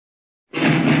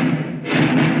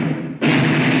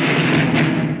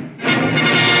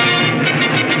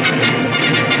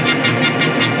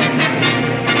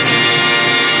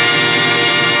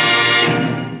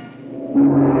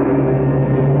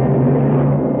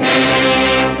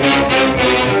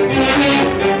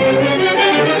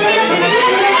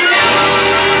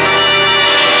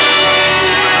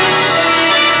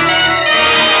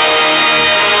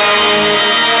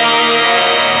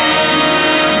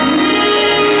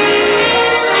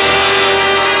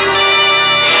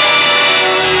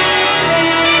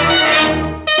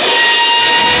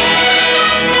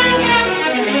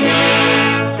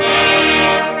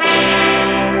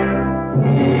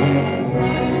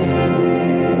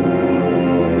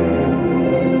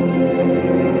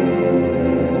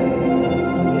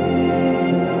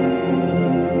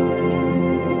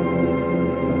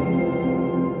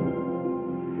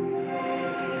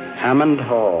Hammond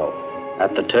Hall,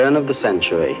 at the turn of the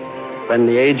century, when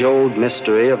the age-old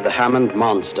mystery of the Hammond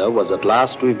Monster was at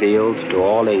last revealed to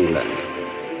all England.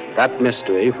 That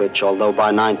mystery, which, although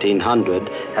by 1900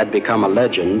 had become a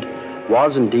legend,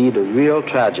 was indeed a real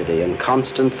tragedy and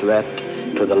constant threat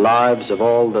to the lives of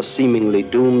all the seemingly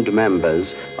doomed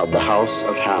members of the House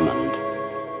of Hammond.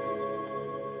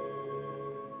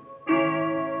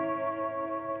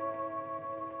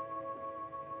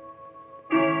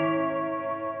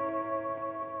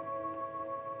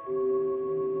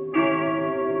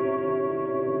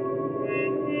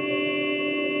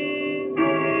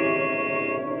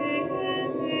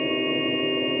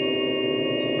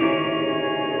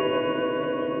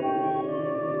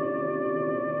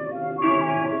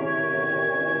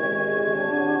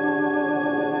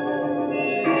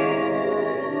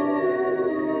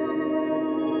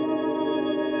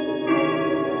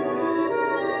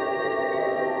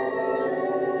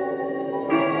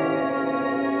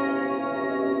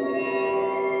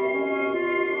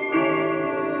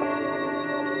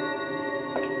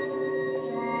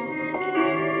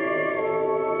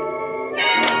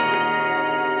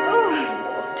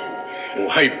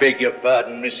 I beg your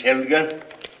pardon, Miss Helga.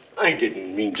 I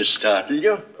didn't mean to startle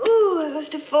you. Oh, I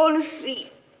must have fallen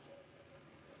asleep.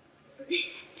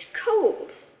 It's cold.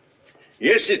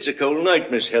 Yes, it's a cold night,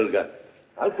 Miss Helga.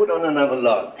 I'll put on another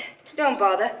log. Don't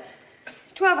bother.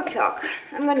 It's 12 o'clock.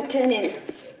 I'm going to turn in.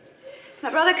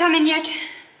 My brother come in yet?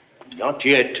 Not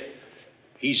yet.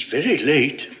 He's very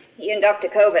late. He and Dr.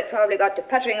 Corbett probably got to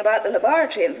puttering about the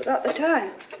laboratory and forgot the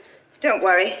time. Don't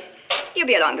worry. He'll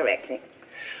be along directly.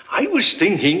 I was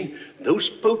thinking those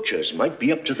poachers might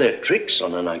be up to their tricks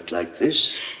on a night like this.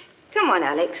 Come on,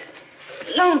 Alex.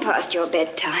 Long past your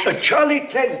bedtime. Charlie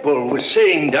Tadpole was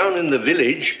saying down in the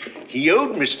village he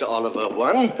owed Mr. Oliver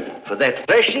one for that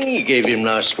thrashing he gave him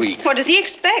last week. What does he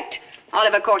expect?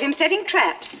 Oliver caught him setting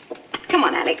traps. Come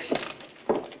on, Alex.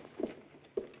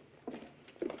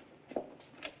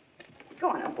 Go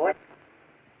on, old boy.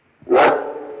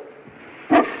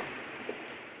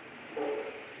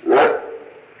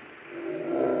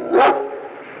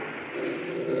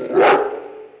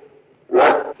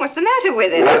 What's the matter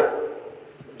with him?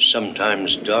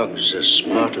 Sometimes dogs are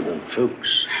smarter than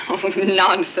folks. Oh,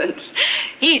 nonsense.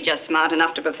 He's just smart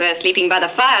enough to prefer sleeping by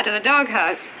the fire to the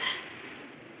doghouse.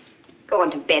 Go on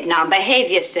to bed now.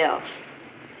 Behave yourself.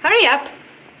 Hurry up.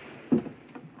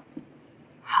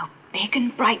 How big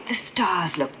and bright the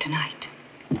stars look tonight.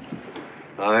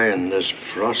 Aye, and there's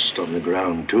frost on the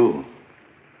ground, too.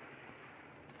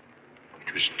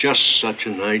 It was just such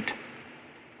a night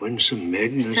when some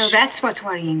madness... So that's what's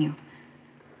worrying you.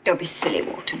 Don't be silly,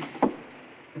 Walton.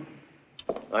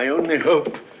 I only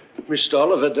hope Mr.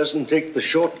 Oliver doesn't take the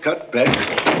shortcut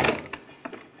back.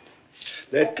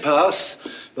 That path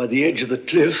by the edge of the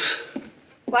cliff.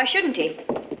 Why shouldn't he?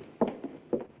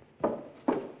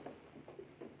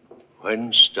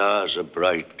 When stars are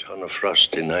bright on a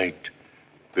frosty night,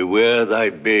 beware thy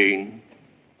bane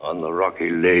on the rocky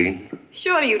lane.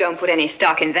 Surely you don't put any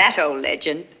stock in that old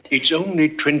legend. It's only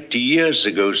 20 years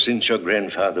ago since your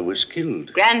grandfather was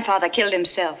killed. Grandfather killed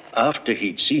himself. After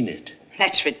he'd seen it.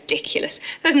 That's ridiculous.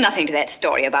 There's nothing to that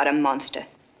story about a monster.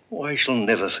 Oh, I shall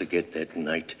never forget that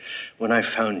night when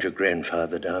I found your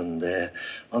grandfather down there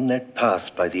on that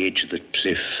path by the edge of the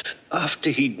cliff after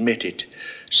he'd met it,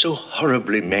 so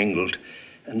horribly mangled,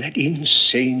 and that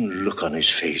insane look on his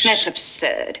face. That's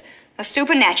absurd. A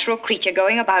supernatural creature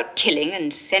going about killing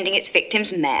and sending its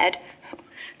victims mad.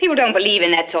 People don't believe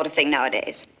in that sort of thing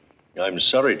nowadays. I'm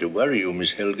sorry to worry you,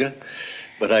 Miss Helga,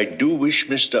 but I do wish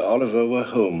Mr. Oliver were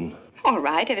home. All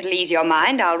right, if it'll ease your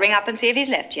mind, I'll ring up and see if he's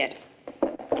left yet.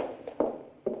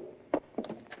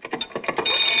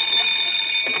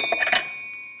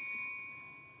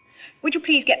 Would you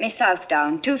please get me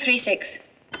Southdown, 236?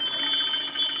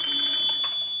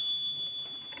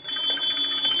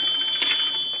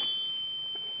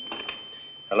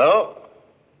 Hello?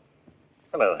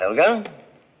 Hello, Helga.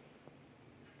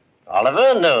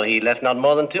 Oliver? No, he left not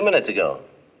more than 2 minutes ago.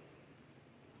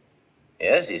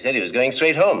 Yes, he said he was going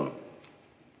straight home.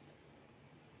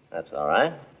 That's all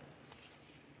right.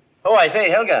 Oh, I say,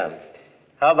 Helga,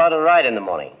 how about a ride in the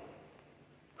morning?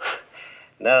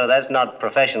 No, that's not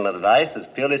professional advice. It's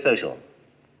purely social.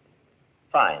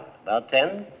 Fine. About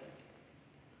 10?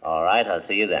 All right, I'll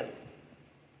see you then.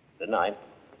 Good night.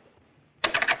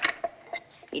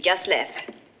 He just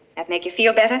left. That make you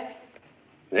feel better?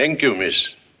 Thank you,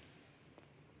 miss.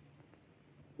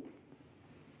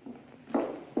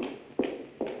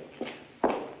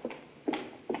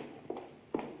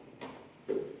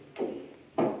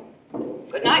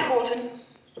 Good night, Walton.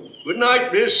 Good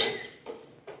night, miss.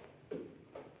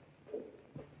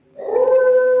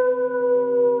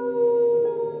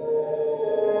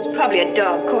 Probably a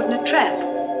dog caught in a trap.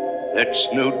 That's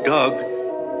no dog.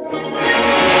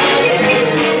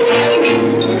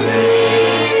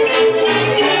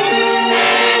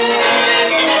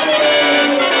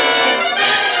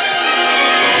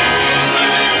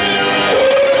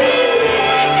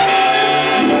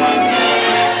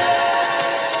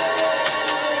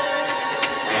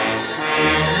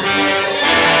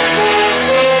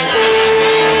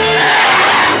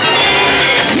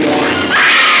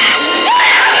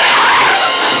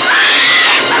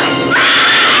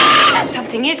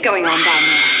 Something is going on down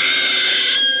there.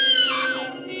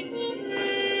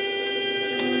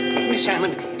 Miss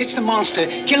Hammond, it's the monster.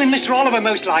 Killing Mr. Oliver,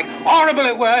 most like. Horrible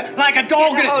it were, like a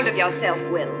dog. Get a hold of yourself,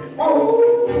 Will.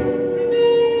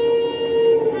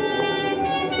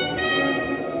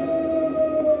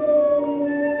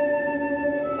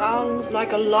 Sounds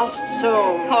like a lost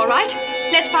soul. All right,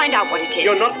 let's find out what it is.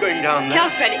 You're not going down there. Tell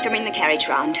Stredick to bring the carriage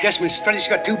round. Yes, Miss Stredick's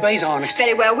got 2 bays on it.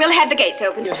 Very well, we'll have the gates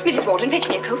opened. Mrs. Wharton, fetch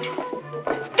me a coat.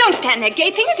 Don't stand there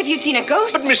gaping as if you'd seen a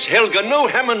ghost. But, Miss Helga, no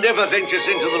Hammond ever ventures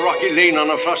into the rocky lane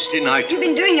on a frosty night. You've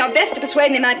been doing your best to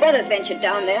persuade me my brother's ventured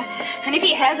down there. And if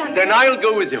he has, Then I'll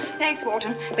go with you. Thanks,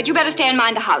 Wharton. But you better stay and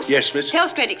mind the house. Yes, miss. Tell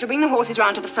Stredick to bring the horses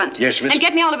round to the front. Yes, miss. And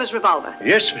get me Oliver's revolver.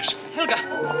 Yes, miss. Helga,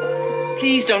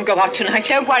 please don't go out tonight.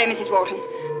 Don't worry, Mrs. Wharton.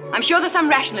 I'm sure there's some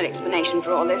rational explanation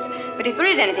for all this. But if there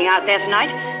is anything out there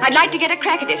tonight, I'd like to get a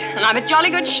crack at it. And I'm a jolly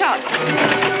good shot.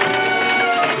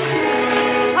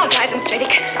 I'll drive them,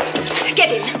 Stredick. Get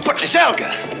in. But, Miss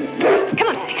Helga. Come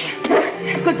on, Alex.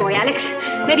 Good boy, Alex.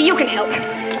 Maybe you can help.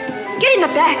 Get in the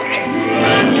back.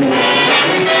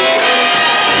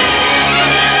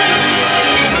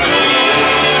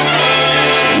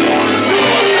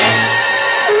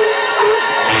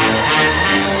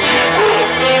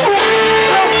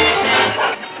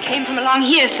 Came from along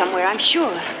here somewhere, I'm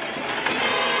sure.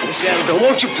 Miss Helga,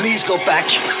 won't you please go back?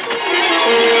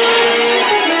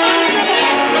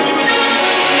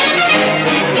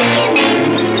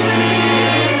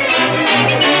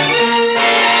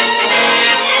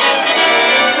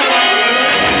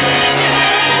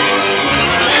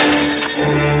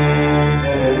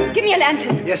 Give me a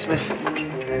lantern. Yes, miss.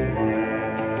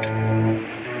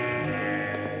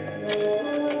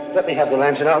 Let me have the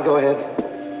lantern. I'll go ahead.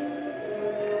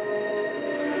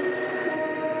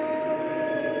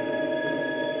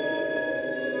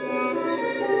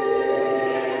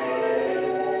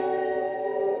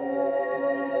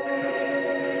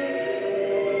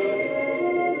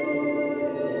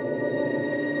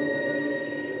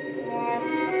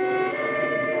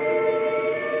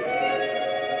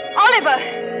 Oliver!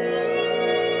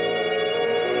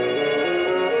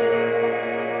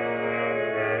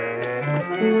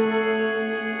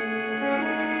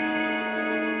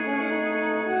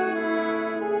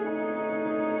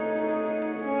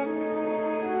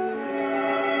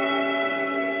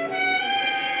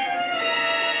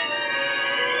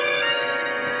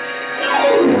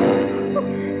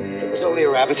 It was only a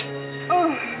rabbit.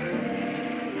 Oh,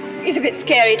 it's a bit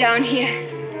scary down here.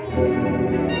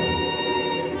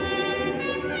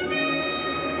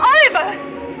 Oliver!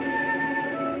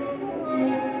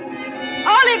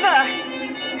 Oliver!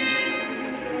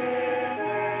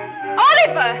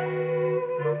 Oliver!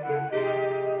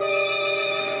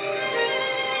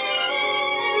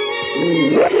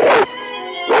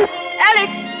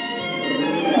 Alex!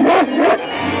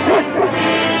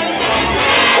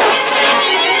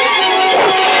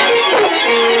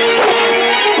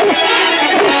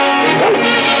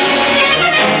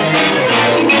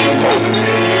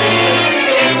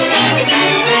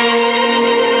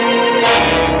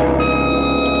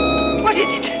 What is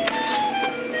it?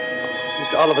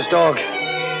 Mr. Oliver's dog.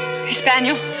 A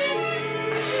spaniel?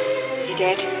 Is he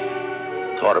dead?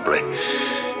 Horribly.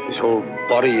 His whole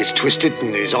body is twisted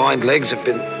and his hind legs have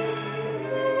been...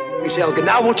 Miss Helga,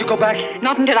 now won't you go back?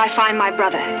 Not until I find my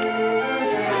brother.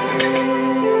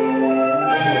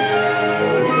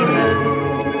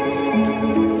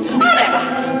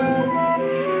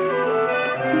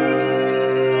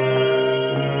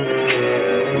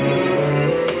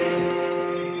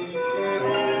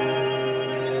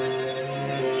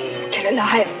 Still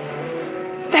alive.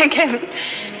 Thank heaven.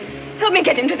 Help me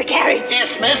get him to the carriage.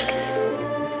 Yes, miss.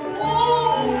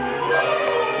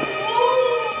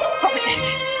 What was that?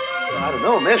 I don't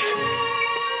know, miss.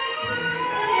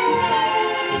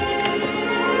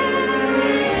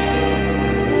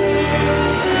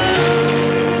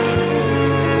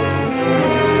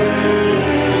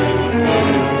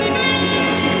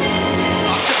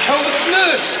 Dr. Talbot's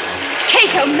nurse.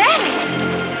 Kate O'Malley!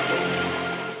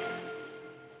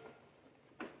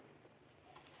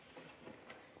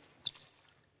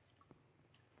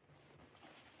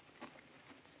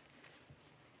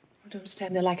 Don't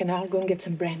stand there like an owl. Go and get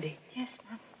some brandy. Yes,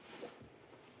 Mom.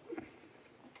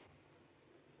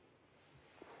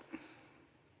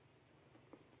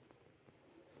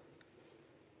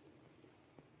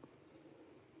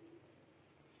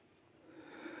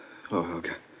 Hello,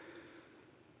 Helga.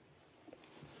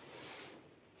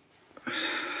 How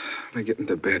did I get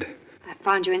into bed? I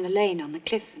found you in the lane on the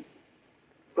cliff and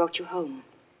brought you home.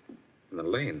 In the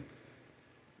lane?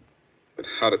 But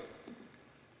how did...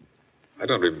 I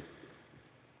don't remember...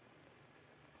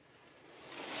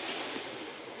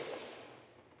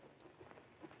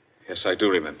 Yes, I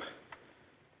do remember.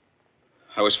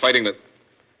 I was fighting the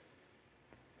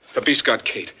beast got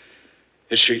Kate.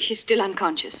 Is she... She's still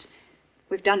unconscious.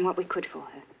 We've done what we could for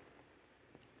her.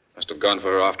 Must have gone for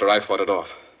her after I fought it off.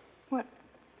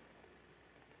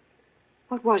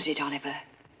 What was it, Oliver?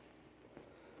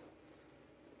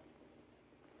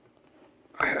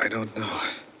 I don't know.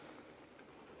 I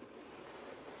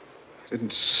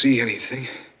didn't see anything.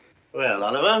 Well,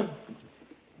 Oliver,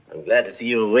 I'm glad to see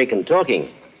you awake and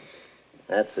talking.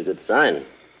 That's a good sign.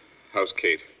 How's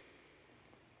Kate?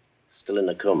 Still in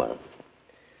a coma.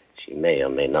 She may or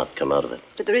may not come out of it.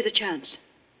 But there is a chance.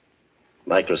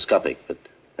 Microscopic, but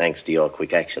thanks to your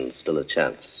quick action, still a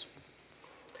chance.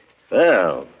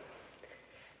 Well,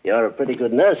 you're a pretty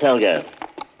good nurse, Helga.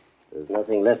 There's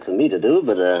nothing left for me to do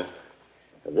but a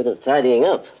bit of tidying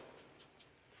up.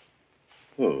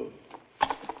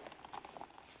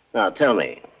 Now, tell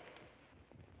me,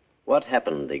 what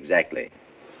happened exactly?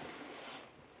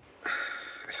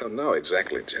 I don't know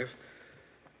exactly, Jeff.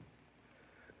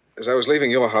 As I was leaving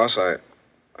your house, I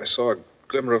saw a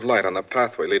glimmer of light on the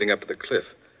pathway leading up to the cliff.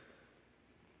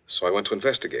 So I went to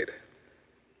investigate.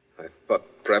 I thought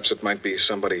perhaps it might be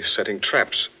somebody setting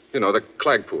traps. You know, the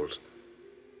flagpoles.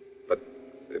 But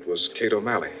it was Kate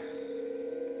O'Malley.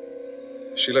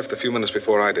 She left a few minutes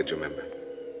before I did, you remember?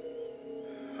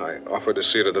 I offered to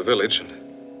see her to the village,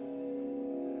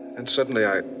 and suddenly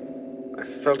I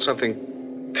felt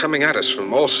something coming at us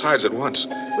from all sides at once.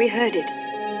 We heard it.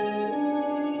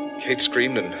 Kate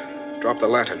screamed and dropped the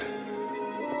lantern.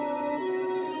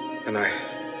 And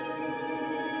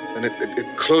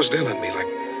it closed in on me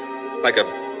like a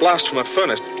blast from a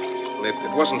furnace.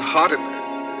 It wasn't hot, it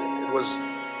was...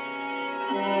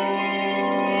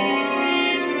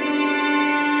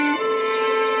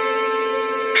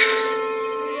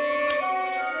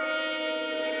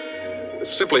 It was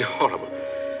simply horrible.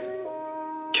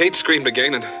 Kate screamed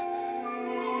again, and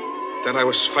then I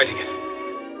was fighting it.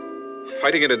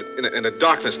 Fighting it in a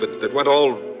darkness that went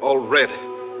all red.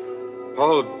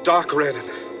 All dark red,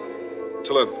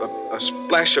 until a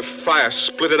splash of fire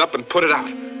split it up and put it out.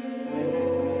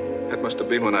 That must have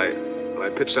been when I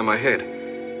pitched on my head.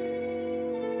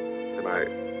 And I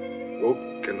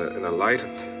woke in the light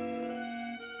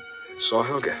and saw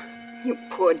Helga. You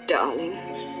poor darling.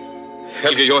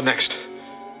 Helga, you're next.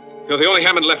 You're the only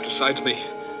Hammond left besides me.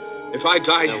 If I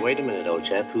die... Now, wait a minute, old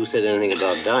chap. Who said anything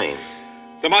about dying?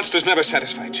 The monster's never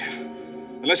satisfied, Jeff.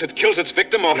 Unless it kills its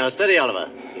victim or... Now, steady, Oliver.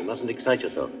 You mustn't excite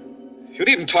yourself. You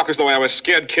needn't talk as though I was a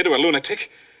scared kid or a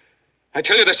lunatic. I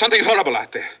tell you, there's something horrible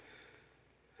out there.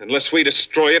 Unless we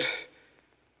destroy it,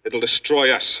 it'll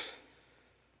destroy us.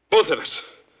 Both of us.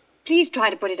 Please try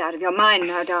to put it out of your mind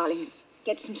now, darling.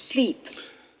 Get some sleep.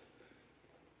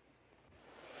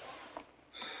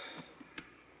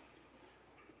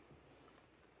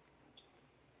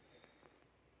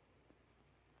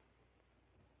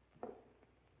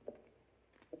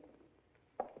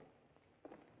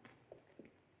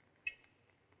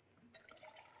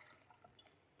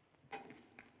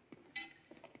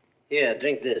 Here,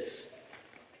 drink this.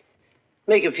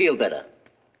 Make you feel better.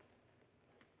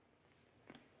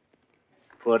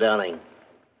 Poor darling.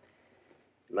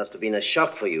 It must have been a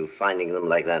shock for you finding them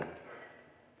like that. It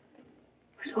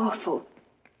was awful.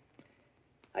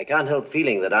 I can't help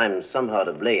feeling that I'm somehow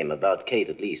to blame, about Kate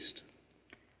at least.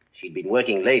 She'd been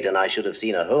working late and I should have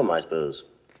seen her home, I suppose.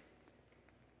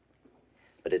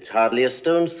 But it's hardly a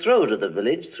stone's throw to the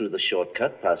village through the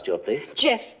shortcut past your place.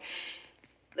 Jeff,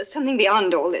 there's something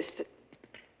beyond all this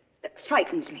that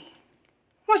frightens me.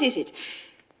 What is it?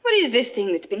 What is this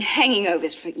thing that's been hanging over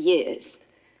us for years?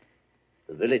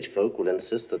 The village folk will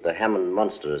insist that the Hammond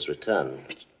monster has returned.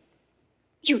 But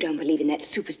you don't believe in that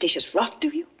superstitious rot, do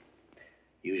you?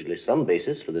 Usually some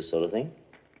basis for this sort of thing.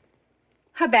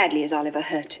 How badly is Oliver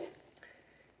hurt?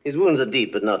 His wounds are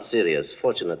deep but not serious.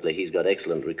 Fortunately, he's got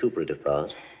excellent recuperative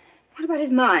powers. What about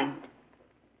his mind?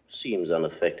 Seems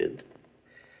unaffected.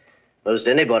 Most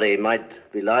anybody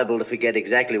might be liable to forget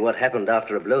exactly what happened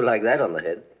after a blow like that on the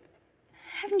head.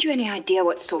 Haven't you any idea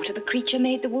what sort of a creature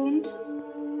made the wounds?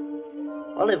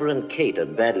 Oliver and Kate are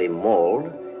badly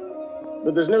mauled,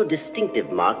 but there's no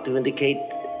distinctive mark to indicate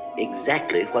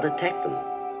exactly what attacked them.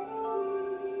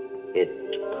 It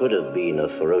could have been a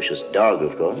ferocious dog,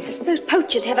 of course. Those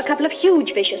poachers have a couple of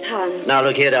huge vicious hounds. Now,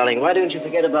 look here, darling. Why don't you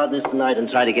forget about this tonight and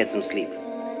try to get some sleep?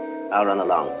 I'll run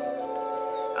along.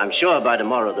 I'm sure by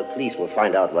tomorrow the police will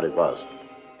find out what it was.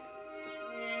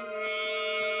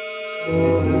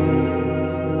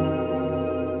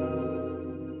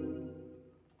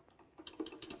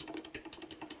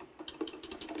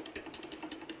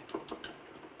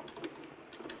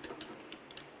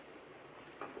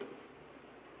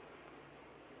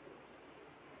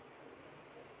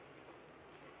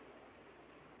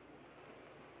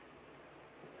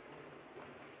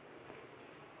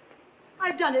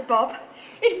 I've done it, Bob.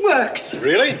 It works.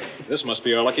 Really? This must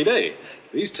be our lucky day.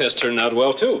 These tests turned out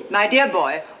well, too. My dear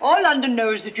boy, all London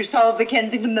knows that you solved the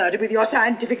Kensington murder with your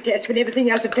scientific test when everything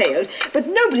else had failed, but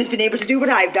nobody's been able to do what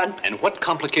I've done. And what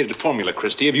complicated formula,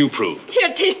 Christie, have you proved?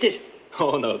 Here, taste it.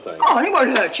 Oh, no, thanks. Oh, it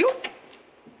won't hurt you.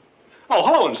 Oh,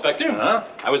 hello, Inspector.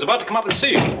 I was about to come up and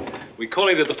see you. We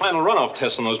collated the final runoff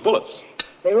tests on those bullets.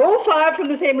 They were all fired from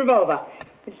the same revolver.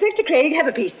 Inspector Craig, have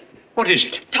a piece. What is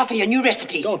it? Toffee, a new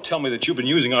recipe. Don't tell me that you've been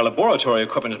using our laboratory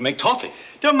equipment to make toffee.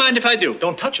 Don't mind if I do.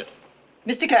 Don't touch it.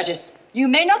 Mr. Curtis, you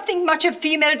may not think much of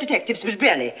female detectives, but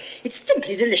really, it's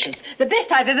simply delicious. The best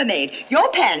I've ever made.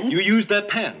 Your pans... You used that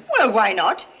pan? Well, why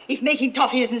not? If making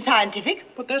toffee isn't scientific.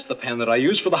 But that's the pan that I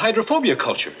used for the hydrophobia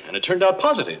culture, and it turned out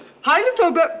positive.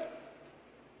 Hydrophobia...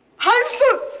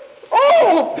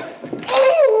 Oh!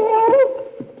 Oh!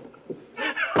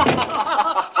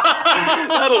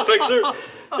 That'll fix her.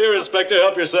 Here, Inspector,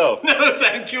 help yourself. No,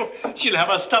 thank you. She'll have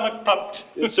her stomach pumped.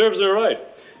 It serves her right.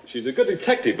 She's a good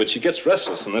detective, but she gets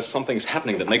restless unless something's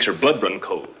happening that makes her blood run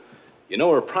cold. You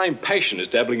know, her prime passion is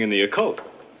dabbling in the occult.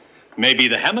 Maybe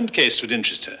the Hammond case would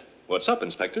interest her. What's up,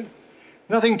 Inspector?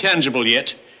 Nothing tangible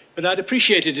yet, but I'd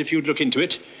appreciate it if you'd look into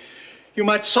it. You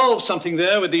might solve something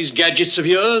there with these gadgets of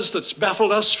yours that's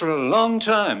baffled us for a long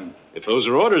time. If those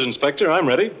are orders, Inspector, I'm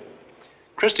ready.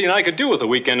 Christie and I could do with a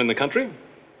weekend in the country.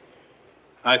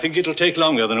 I think it'll take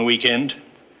longer than a weekend,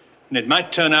 and it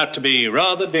might turn out to be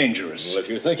rather dangerous. Well, if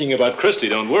you're thinking about Christie,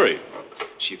 don't worry.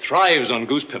 She thrives on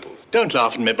goose pimples. Don't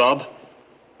laugh at me, Bob.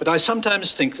 But I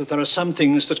sometimes think that there are some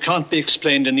things that can't be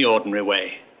explained in the ordinary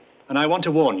way. And I want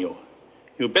to warn you.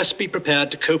 You'd best be prepared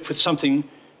to cope with something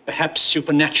perhaps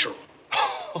supernatural.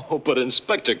 Oh, but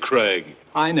Inspector Craig.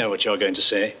 I know what you're going to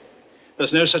say.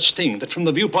 There's no such thing that from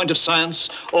the viewpoint of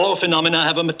science, all phenomena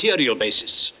have a material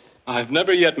basis. I've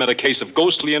never yet met a case of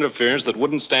ghostly interference that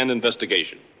wouldn't stand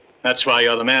investigation. That's why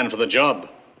you're the man for the job.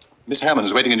 Miss Hammond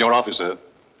is waiting in your office, sir.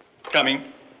 Coming.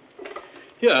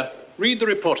 Here, read the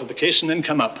report of the case and then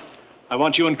come up. I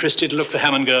want you and Christie to look the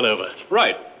Hammond girl over.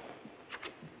 Right.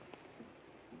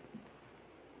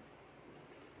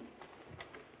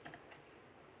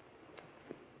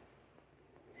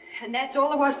 And that's all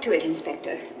there was to it,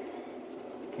 Inspector.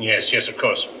 Yes, of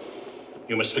course.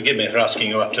 You must forgive me for asking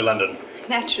you up to London.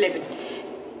 Naturally, but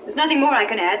there's nothing more I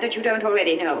can add that you don't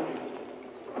already know.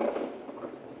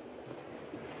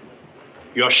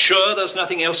 You're sure there's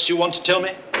nothing else you want to tell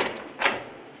me?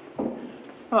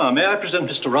 May I present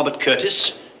Mr. Robert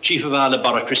Curtis, chief of our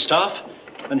laboratory staff,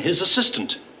 and his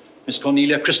assistant, Miss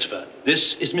Cornelia Christopher.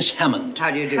 This is Miss Hammond.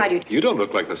 How do you do? How do you... You don't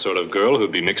look like the sort of girl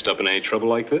who'd be mixed up in any trouble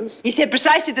like this. He said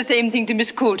precisely the same thing to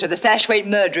Miss Coulter, the Sashway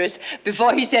murderess,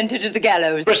 before he sent her to the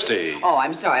gallows. Christie. Oh,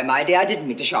 I'm sorry, my dear. I didn't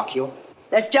mean to shock you.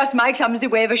 That's just my clumsy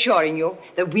way of assuring you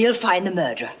that we'll find the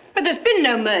murderer. But there's been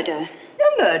no murder.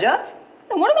 No murder?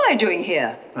 Then what am I doing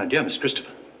here? My dear Miss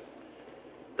Christopher,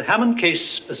 the Hammond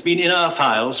case has been in our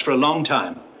files for a long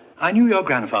time. I knew your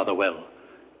grandfather well.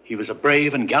 He was a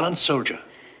brave and gallant soldier.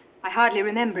 I hardly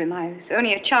remember him. I was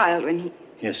only a child when he...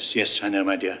 Yes, I know,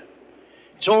 my dear.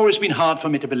 It's always been hard for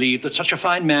me to believe that such a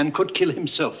fine man could kill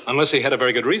himself. Unless he had a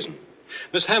very good reason.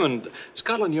 Miss Hammond,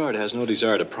 Scotland Yard has no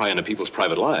desire to pry into people's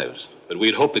private lives. But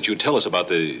we'd hope that you'd tell us about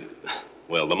the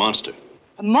monster.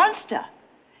 A monster?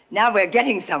 Now we're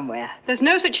getting somewhere. There's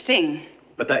no such thing.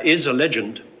 But there is a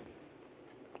legend.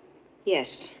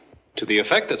 Yes. To the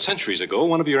effect that centuries ago,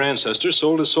 one of your ancestors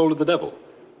sold his soul to the devil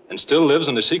and still lives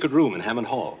in a secret room in Hammond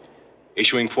Hall,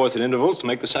 issuing forth at intervals to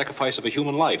make the sacrifice of a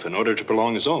human life in order to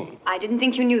prolong his own. I didn't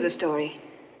think you knew the story.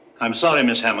 I'm sorry,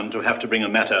 Miss Hammond, to have to bring a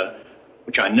matter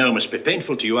which I know must be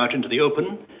painful to you out into the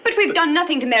open. But we've done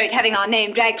nothing to merit having our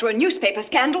name dragged through a newspaper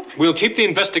scandal. We'll keep the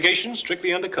investigation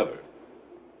strictly undercover.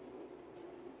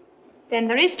 Then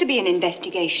there is to be an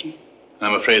investigation.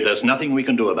 I'm afraid there's nothing we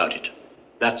can do about it.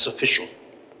 That's official.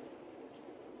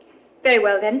 Very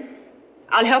well, then.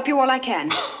 I'll help you all I can.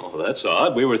 Oh, that's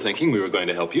odd. We were thinking we were going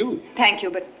to help you. Thank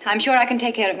you, but I'm sure I can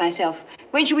take care of myself.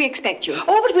 When should we expect you?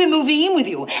 Oh, but we're moving in with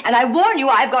you. And I warn you,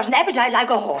 I've got an appetite like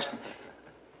a horse.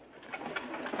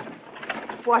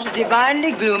 What a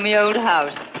divinely gloomy old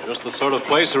house. Just the sort of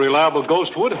place a reliable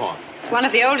ghost would haunt. It's one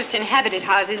of the oldest inhabited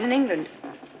houses in England.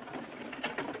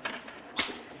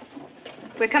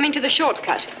 We're coming to the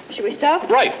shortcut. Shall we stop?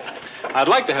 Right. I'd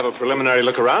like to have a preliminary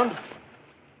look around.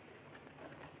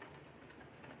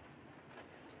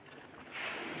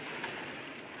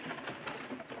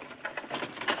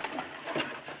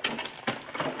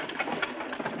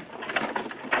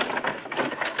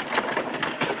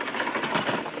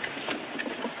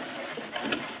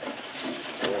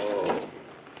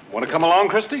 Want to come along,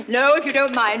 Christy? No, if you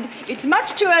don't mind. It's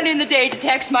much too early in the day to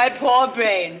tax my poor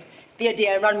brain. Be a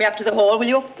dear and run me up to the hall, will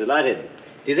you? Delighted.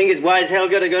 Do you think it's wise,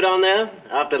 Helga, to go down there?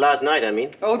 After last night, I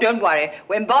mean. Oh, don't worry.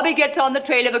 When Bobby gets on the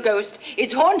trail of a ghost,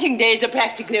 its haunting days are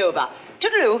practically over.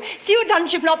 Toodaloo. See you at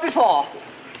lunch, if not before.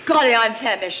 Golly, I'm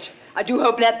famished. I do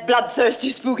hope that bloodthirsty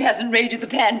spook hasn't raided the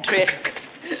pantry.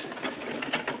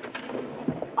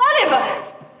 Oliver!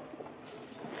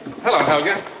 Hello,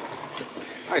 Helga.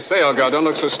 I say, Helga, don't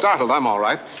look so startled. I'm all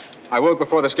right. I woke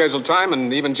before the scheduled time,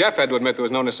 and even Jeff had to admit there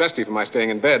was no necessity for my staying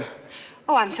in bed.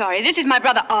 Oh, I'm sorry. This is my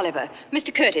brother Oliver,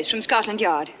 Mr. Curtis from Scotland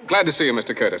Yard. Glad to see you,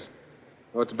 Mr. Curtis.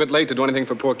 Oh, it's a bit late to do anything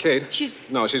for poor Kate.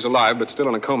 No, she's alive, but still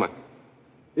in a coma.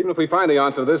 Even if we find the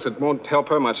answer to this, it won't help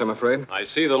her much, I'm afraid. I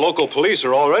see the local police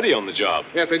are already on the job.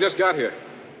 Yes, they just got here.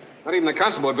 Not even the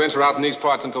constable would venture out in these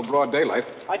parts until broad daylight.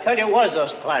 I tell you, was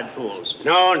those clad fools.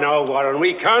 No, Warren,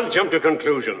 we can't jump to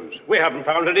conclusions. We haven't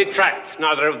found any tracks,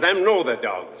 neither of them nor their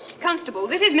dogs. Constable,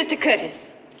 this is Mr.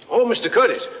 Curtis. Oh, Mr.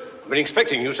 Curtis. I've been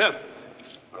expecting you, sir.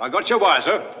 Well, I got your wire,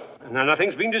 sir. And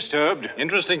nothing's been disturbed.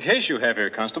 Interesting case you have here,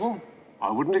 Constable.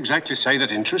 I wouldn't exactly say that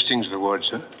interesting's the word,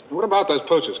 sir. What about those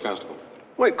poachers, Constable?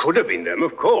 Well, it could have been them,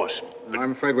 of course.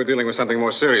 I'm afraid we're dealing with something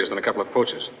more serious than a couple of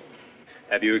poachers.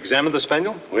 Have you examined the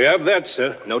spaniel? We have that,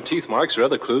 sir. No teeth marks or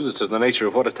other clues as to the nature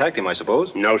of what attacked him, I suppose?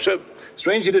 No, sir.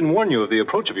 Strange he didn't warn you of the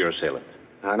approach of your assailant.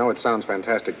 I know it sounds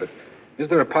fantastic, but is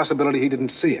there a possibility he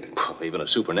didn't see it? Well, even a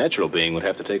supernatural being would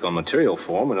have to take on material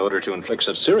form in order to inflict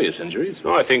such serious injuries.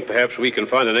 Oh, I think perhaps we can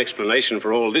find an explanation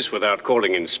for all this without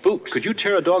calling in spooks. Could you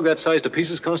tear a dog that size to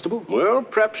pieces, Constable? Well,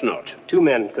 perhaps not. 2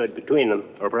 men could between them.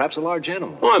 Or perhaps a large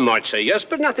animal? Oh, I might say yes,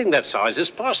 but nothing that size has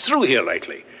passed through here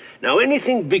lately. Now,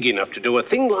 anything big enough to do a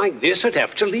thing like this would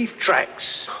have to leave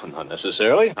tracks. Oh, not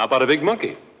necessarily. How about a big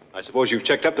monkey? I suppose you've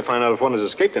checked up to find out if one has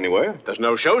escaped anywhere. There's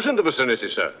no shows in the vicinity,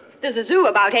 sir. There's a zoo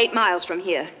about 8 miles from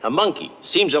here. A monkey.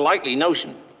 Seems a likely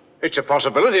notion. It's a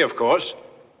possibility, of course.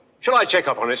 Shall I check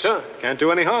up on it, sir? Can't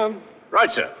do any harm.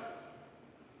 Right, sir.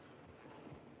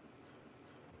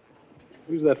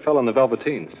 Who's that fellow in the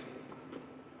velveteens?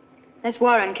 That's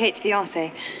Warren, Kate's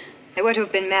fiancé. They were to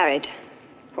have been married.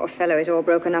 Poor fellow is all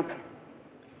broken up.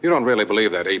 You don't really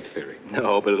believe that ape theory.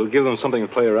 No, but it'll give them something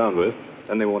to play around with.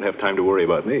 Then they won't have time to worry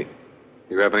about me.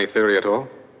 You have any theory at all?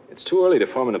 It's too early to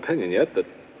form an opinion yet, but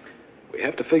we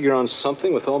have to figure on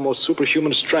something with almost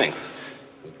superhuman strength.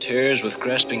 Who tears with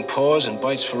grasping paws and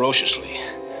bites ferociously.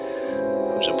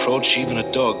 Whose approach even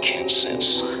a dog can't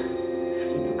sense.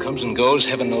 Who comes and goes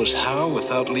heaven knows how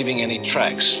without leaving any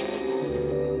tracks.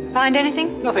 Find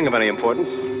anything? Nothing of any importance.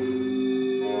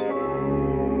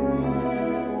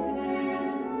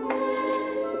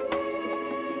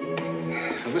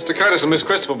 Mr. Curtis and Miss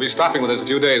Christopher will be stopping with us a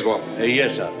few days, Walt.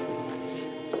 Yes, sir.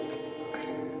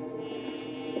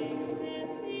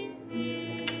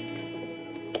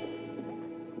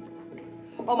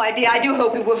 Oh, my dear, I do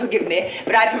hope you will forgive me,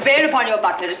 but I prevailed upon your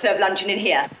butler to serve luncheon in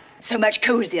here. So much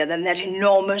cozier than that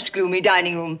enormous, gloomy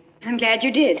dining room. I'm glad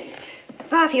you did.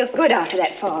 Far feels good after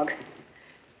that fog.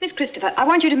 Miss Christopher, I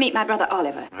want you to meet my brother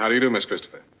Oliver. How do you do, Miss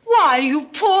Christopher? Why, you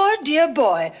poor dear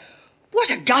boy. What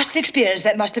a ghastly experience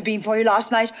that must have been for you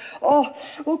last night. Oh,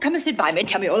 come and sit by me and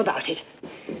tell me all about it.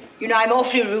 You know, I'm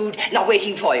awfully rude, not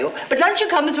waiting for you. But luncheon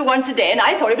comes for once a day, and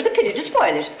I thought it was a pity to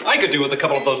spoil it. I could do with a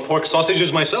couple of those pork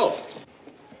sausages myself.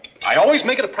 I always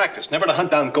make it a practice never to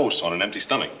hunt down ghosts on an empty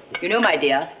stomach. You know, my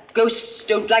dear, ghosts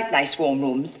don't like nice warm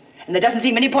rooms. And there doesn't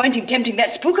seem any point in tempting that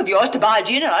spook of yours to barge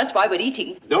in on us while we're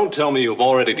eating. Don't tell me you've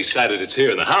already decided it's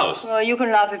here in the house. Well, you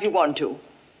can laugh if you want to.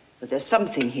 But there's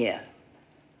something here.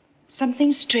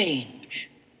 Something strange.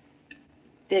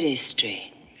 Very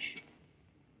strange.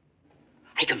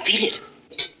 I can feel it.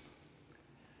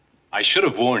 I should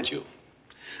have warned you.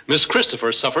 Miss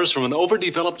Christopher suffers from an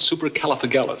overdeveloped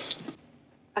supercalifragilis.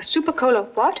 A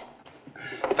supercola what?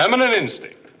 Feminine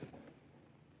instinct.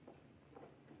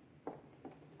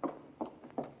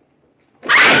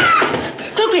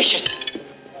 Good gracious.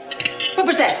 What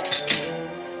was that?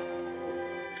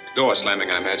 Door slamming,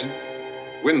 I imagine.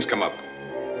 Wind's come up.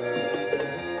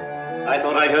 I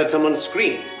thought I heard someone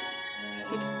scream.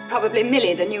 It's probably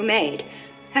Millie, the new maid.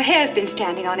 Her hair's been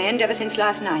standing on end ever since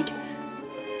last night.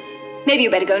 Maybe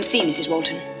you better go and see Mrs.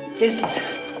 Walton. Yes, miss.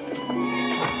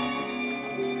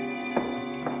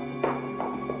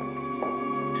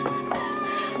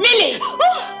 Millie!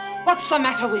 Oh, what's the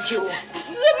matter with you?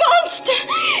 The monster!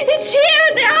 It's here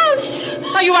in the house!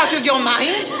 Are you out of your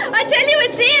mind? I tell you,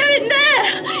 it's here in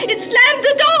there! It slammed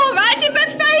the door right in my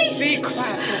face! Be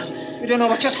quiet, girl. You don't know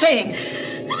what you're saying.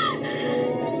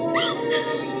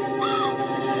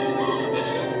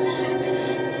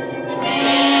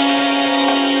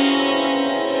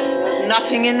 There's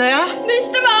nothing in there?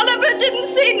 Mr. Oliver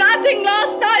didn't see nothing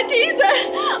last night either.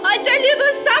 I tell you,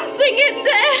 there's something in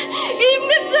there, even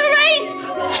if there ain't.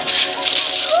 Oh.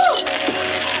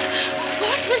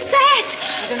 What was that?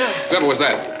 I don't know. Whoever was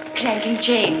that? Clanking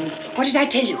chains. What did I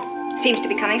tell you? Seems to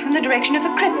be coming from the direction of the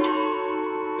crypt.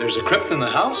 There's a crypt in the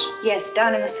house? Yes,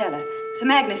 down in the cellar. Sir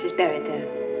Magnus is buried there.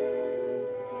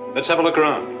 Let's have a look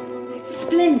around.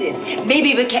 Splendid.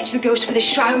 Maybe we'll catch the ghost with his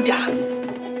shroud down.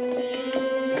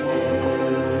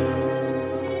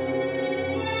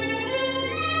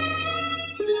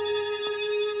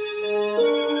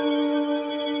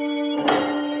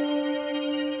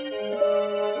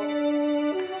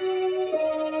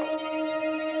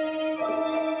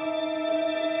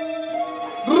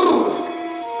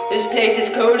 This place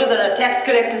is colder than a tax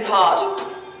collector's heart.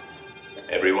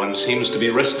 Everyone seems to be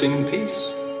resting in peace.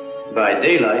 By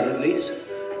daylight, at least.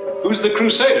 Who's the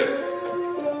crusader?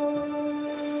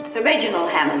 Sir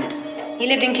Reginald Hammond. He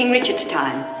lived in King Richard's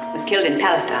time. Was killed in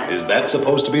Palestine. Is that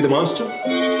supposed to be the monster?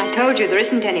 I told you there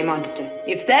isn't any monster.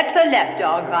 If that's a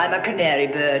lapdog, I'm a canary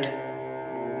bird.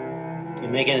 Do you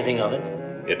make anything of it?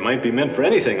 It might be meant for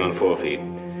anything on 4 feet.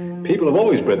 People have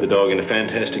always bred the dog into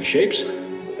fantastic shapes.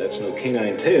 But that's no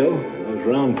canine tail, those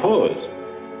round paws.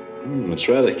 It's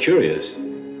rather curious.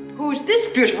 Who's this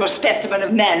beautiful specimen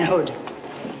of manhood?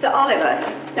 Sir Oliver.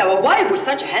 Now, why would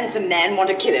such a handsome man want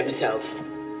to kill himself?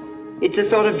 It's a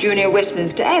sort of junior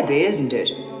Westminster Abbey, isn't it?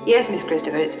 Yes, Miss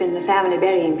Christopher, it's been the family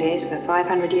burying place for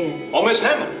 500 years. Oh, Miss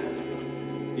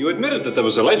Hammond, you admitted that there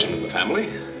was a legend in the family.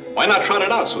 Why not trot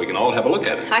it out so we can all have a look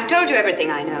at it? I've told you everything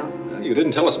I know. Well, you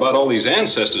didn't tell us about all these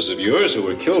ancestors of yours who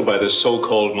were killed by this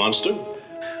so-called monster,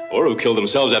 or who killed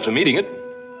themselves after meeting it.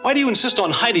 Why do you insist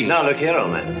on hiding? Now, look here,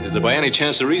 old man. Is there by any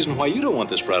chance a reason why you don't want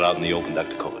this brought out in the open,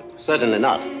 Dr. Colbert? Certainly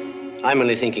not. I'm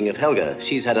only thinking of Helga.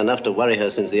 She's had enough to worry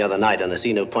her since the other night, and I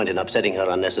see no point in upsetting her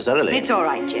unnecessarily. It's all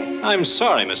right, Jeff. I'm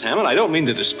sorry, Miss Hammond. I don't mean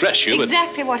to distress you,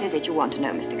 Exactly what is it you want to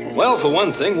know, Mr. Curtis? Well, for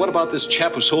one thing, what about this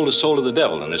chap who sold his soul to the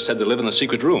devil and is said to live in the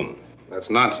secret room? That's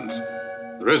nonsense.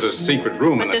 There is a secret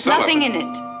room But in the there's cellar. nothing in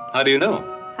it. How do you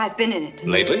know? I've been in it.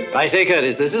 Lately? I say,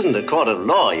 Curtis, this isn't a court of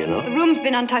law, you know. The room's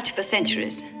been untouched for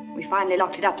centuries. We finally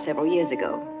locked it up several years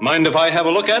ago. Mind if I have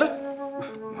a look at it?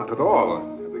 Not at all.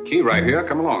 The key right here.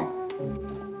 Come along.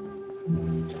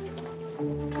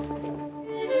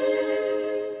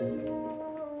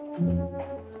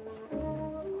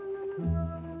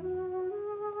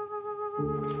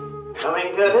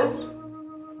 Coming, Curtis?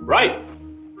 Right.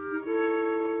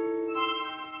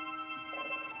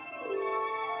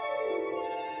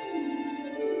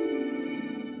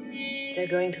 They're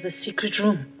going to the secret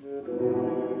room.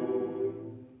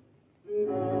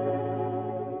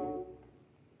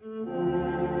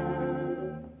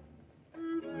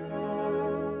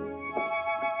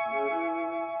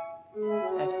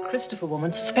 That Christopher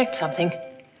woman suspects something.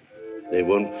 They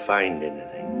won't find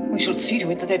anything. We shall see to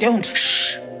it that they don't.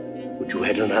 Shh. Would you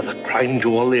add another crime to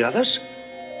all the others?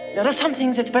 There are some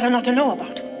things it's better not to know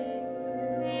about.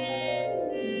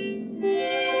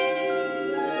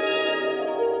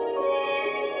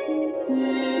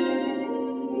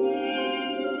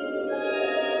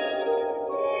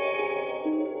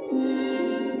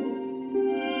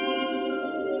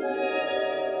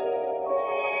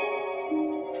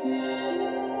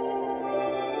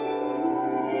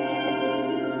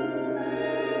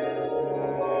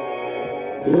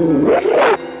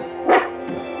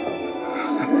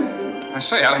 I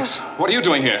say, Alex, what are you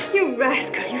doing here? You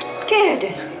rascal, you scared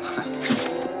us.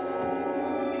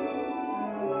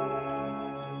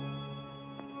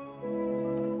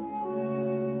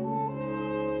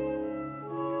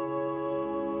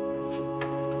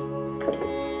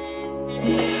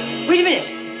 Wait a minute.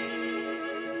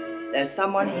 There's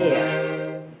someone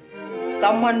here.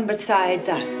 Someone besides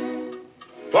us.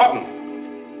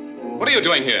 Thornton, what are you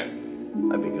doing here?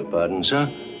 I beg your pardon, sir.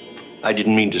 I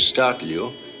didn't mean to startle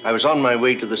you. I was on my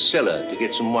way to the cellar to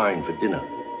get some wine for dinner.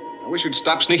 I wish you'd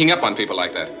stop sneaking up on people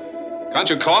like that. Can't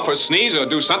you cough or sneeze or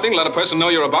do something, let a person know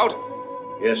you're about?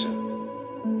 Yes, sir.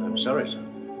 I'm sorry, sir.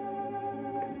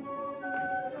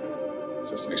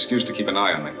 It's just an excuse to keep an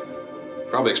eye on me.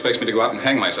 Probably expects me to go out and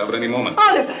hang myself at any moment.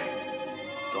 Oliver!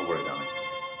 Don't worry, darling.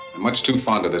 I'm much too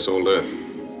fond of this old earth.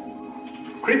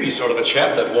 Creepy sort of a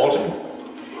chap, that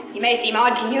Walton. He may seem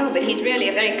odd to you, but he's really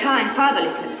a very kind, fatherly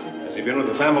person. Has he been with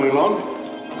the family long?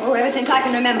 Oh, ever since I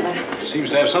can remember. He seems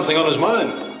to have something on his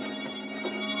mind.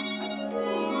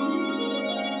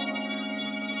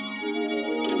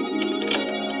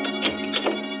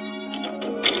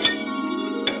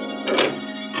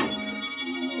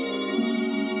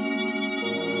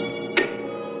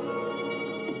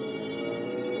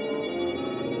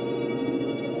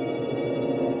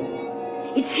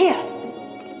 It's here.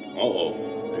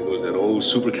 Uh-oh. There goes that old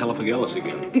supercalifragilis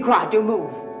again. Be quiet, don't move.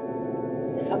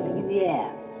 There's something in the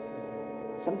air.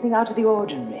 Something out of the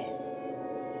ordinary.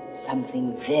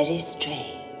 Something very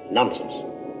strange. Nonsense.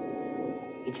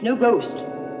 It's no ghost.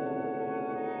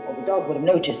 Or the dog would have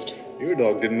noticed. Your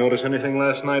dog didn't notice anything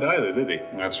last night either, did he?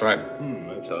 That's right.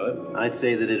 That's odd. I'd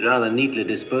say that it rather neatly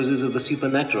disposes of the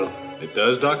supernatural. It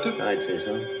does, Doctor? I'd say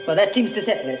so. Well, that seems to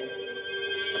settle it.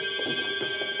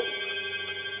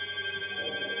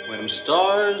 When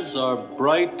stars are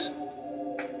bright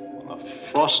on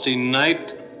a frosty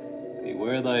night,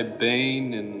 beware thy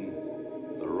bane in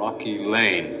the rocky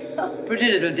lane. Oh,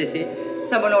 pretty little ditty.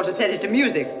 Someone ought to set it to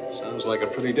music. Sounds like a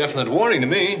pretty definite warning to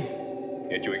me.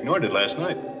 Yet you ignored it last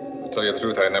night. To tell you the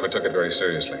truth, I never took it very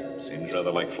seriously. Seems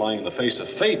rather like flying in the face of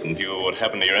fate in view of what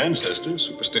happened to your ancestors.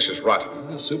 Superstitious rot.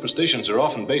 Well, superstitions are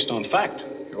often based on fact.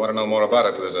 If you want to know more about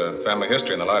it, there's a family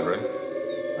history in the library.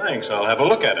 Thanks, I'll have a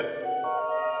look at it.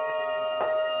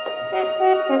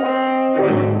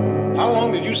 How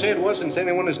long did you say it was since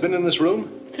anyone has been in this room?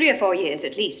 3 or 4 years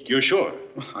at least. You're sure?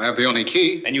 I have the only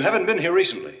key. And you haven't been here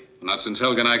recently? Not since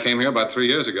Helga and I came here about 3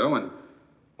 years ago, and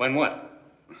When what?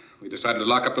 we decided to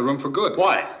lock up the room for good.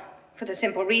 Why? For the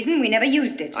simple reason we never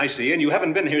used it. I see, and you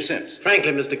haven't been here since.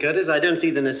 Frankly, Mr. Curtis, I don't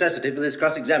see the necessity for this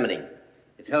cross-examining.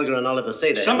 If Helga and Oliver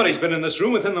say that... Somebody's been in this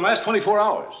room within the last 24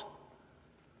 hours.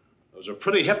 Those are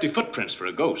pretty hefty footprints for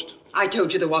a ghost. I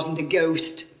told you there wasn't a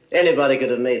ghost. Anybody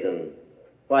could have made them.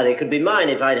 Why, they could be mine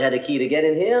if I'd had a key to get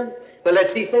in here. But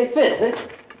let's see if they fit, eh?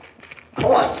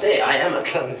 Oh, I'd say I am a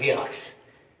clumsy ox.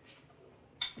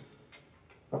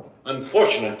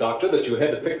 Unfortunate, Doctor, that you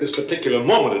had to pick this particular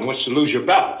moment in which to lose your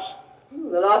balance.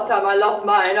 The last time I lost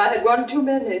mine, I had one too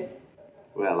many.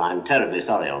 Well, I'm terribly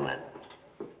sorry, old man.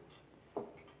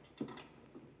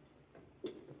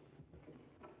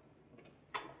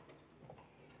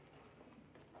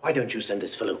 Why don't you send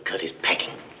this fellow Curtis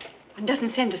packing? One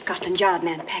doesn't send a Scotland Yard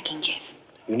man packing, Jeff.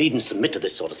 You needn't submit to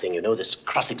this sort of thing, you know, this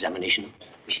cross-examination.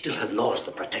 We still have laws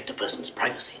that protect a person's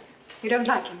privacy. You don't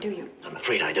like him, do you? I'm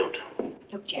afraid I don't.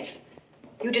 Look, Jeff,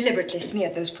 you deliberately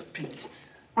smeared those footprints.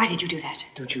 Why did you do that?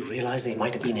 Don't you realize they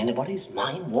might have been anybody's?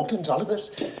 Mine, Walton's, Oliver's?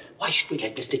 Why should we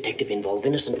let this detective involve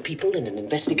innocent people in an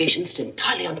investigation that's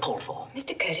entirely uncalled for?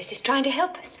 Mr. Curtis is trying to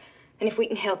help us. And if we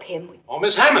can help him... Oh,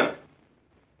 Miss Hammond!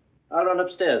 I'll run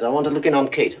upstairs. I want to look in on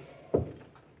Kate.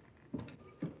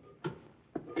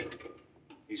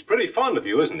 He's pretty fond of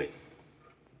you, isn't he?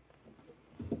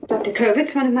 Dr.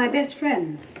 Kovit's one of my best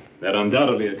friends. That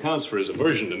undoubtedly accounts for his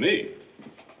aversion to me.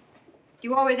 Do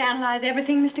you always analyze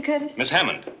everything, Mr. Curtis? Miss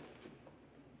Hammond,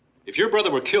 if your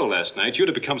brother were killed last night, you'd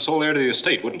have become sole heir to the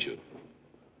estate, wouldn't you?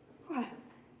 Well,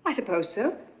 I suppose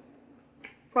so.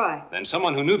 Why? Then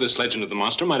someone who knew this legend of the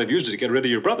monster might have used it to get rid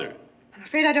of your brother. I'm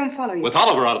afraid I don't follow you. With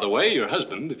Oliver out of the way, your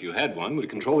husband, if you had one, would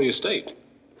control the estate.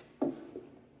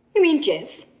 You mean Jeff?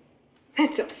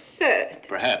 That's absurd.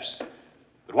 Perhaps.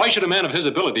 But why should a man of his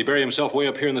ability bury himself way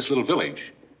up here in this little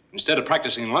village, instead of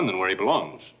practicing in London where he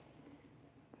belongs?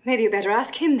 Maybe you better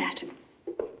ask him that.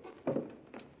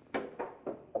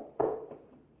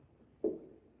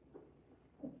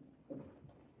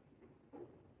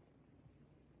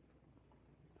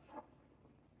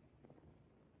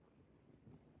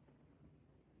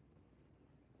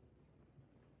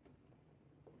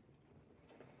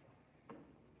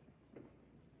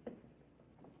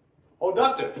 Oh,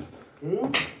 Doctor.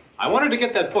 I wanted to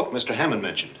get that book Mr. Hammond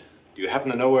mentioned. Do you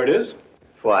happen to know where it is?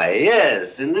 Why,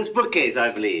 yes, in this bookcase,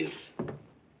 I believe.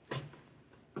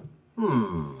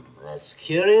 That's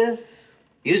curious.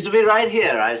 Used to be right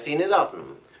here. I've seen it often.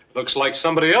 Looks like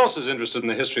somebody else is interested in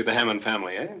the history of the Hammond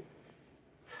family, eh?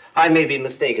 I may be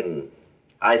mistaken.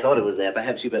 I thought it was there.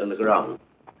 Perhaps you better look around.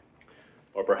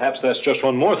 Or perhaps that's just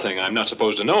one more thing I'm not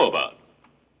supposed to know about.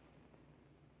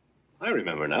 I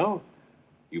remember now.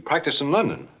 You practiced in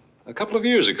London a couple of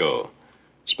years ago.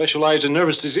 Specialized in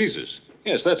nervous diseases.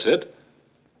 Yes, that's it.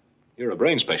 You're a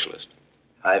brain specialist.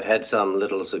 I've had some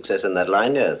little success in that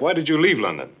line, yes. Why did you leave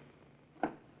London?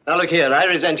 Now, look here, I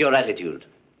resent your attitude.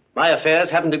 My affairs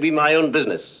happen to be my own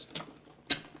business.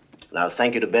 Now,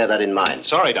 thank you to bear that in mind.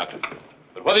 Sorry, Doctor.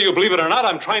 But whether you believe it or not,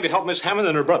 I'm trying to help Miss Hammond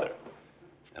and her brother.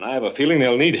 And I have a feeling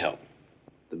they'll need help.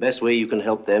 The best way you can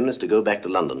help them is to go back to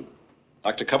London.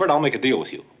 Dr. Covert, I'll make a deal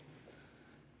with you.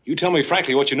 You tell me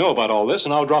frankly what you know about all this,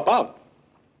 and I'll drop out.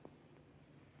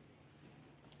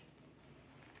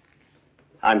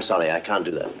 I'm sorry, I can't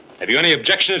do that. Have you any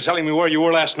objection to telling me where you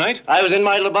were last night? I was in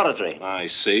my laboratory. I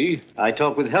see. I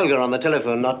talked with Helga on the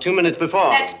telephone not 2 minutes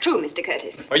before. That's true, Mr.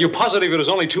 Curtis. Are you positive it was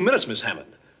only 2 minutes, Miss Hammond?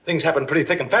 Things happened pretty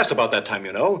thick and fast about that time,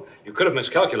 you know. You could have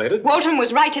miscalculated. Walton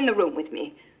was right in the room with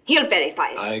me. He'll verify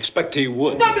it. I expect he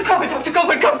would. Dr.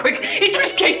 Covert, come quick. It's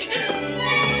Miss Kate.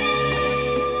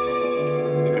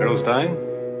 The girl's dying?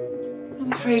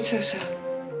 I'm afraid so, sir.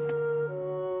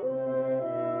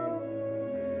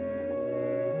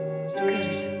 Mr.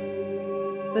 Curtis,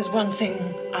 there's one thing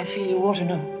I feel you ought to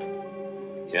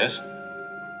know. Yes?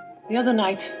 The other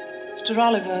night, Mr.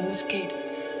 Oliver and Miss Kate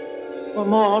were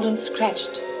mauled and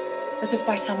scratched as if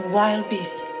by some wild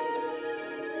beast.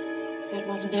 That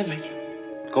wasn't everything.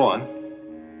 Go on.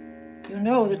 You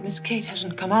know that Miss Kate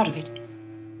hasn't come out of it.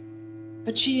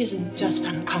 But she isn't just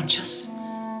unconscious.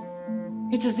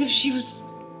 It's as if she was,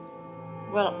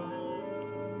 well,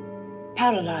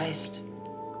 paralyzed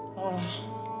or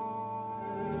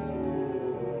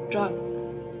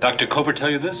drugged. Dr. Covert tell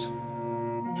you this?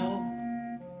 No.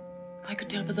 I could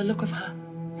tell by the look of her.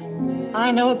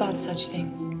 I know about such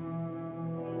things.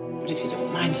 But if you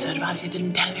don't mind, sir, I'd rather you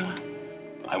didn't tell anyone.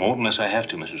 I won't unless I have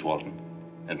to, Mrs. Walton.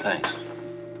 And thanks.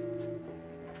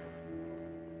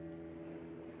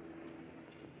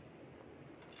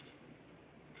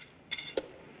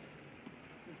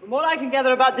 From what I can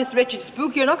gather about this wretched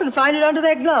spook, you're not going to find it under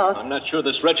that glass. I'm not sure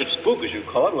this wretched spook, as you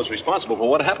call it, was responsible for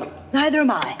what happened. Neither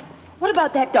am I. What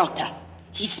about that doctor?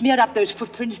 He smeared up those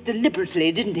footprints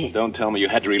deliberately, didn't he? Don't tell me you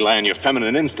had to rely on your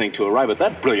feminine instinct to arrive at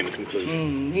that brilliant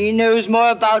conclusion. He knows more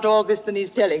about all this than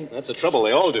he's telling. That's the trouble.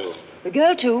 They all do. The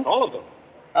girl, too? All of them.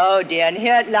 Oh, dear, and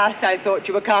here at last I thought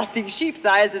you were casting sheep's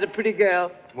eyes at a pretty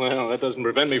girl. Well, that doesn't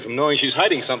prevent me from knowing she's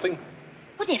hiding something.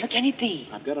 Whatever can it be?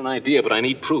 I've got an idea, but I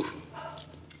need proof.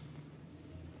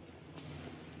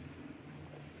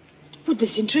 Would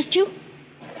this interest you?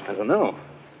 I don't know.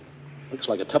 Looks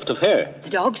like a tuft of hair. The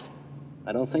dogs?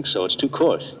 I don't think so. It's too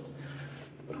coarse.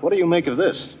 But what do you make of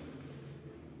this?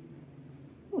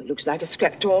 Oh, it looks like a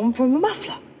scrap torn from a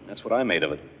muffler. That's what I made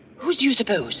of it. Whose do you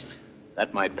suppose?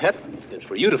 That, my pet, is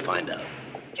for you to find out.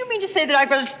 Do you mean to say that I've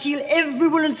got to steal every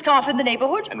woolen scarf in the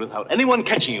neighborhood? And without anyone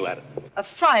catching you at it. A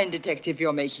fine detective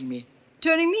you're making me.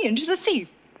 Turning me into the thief.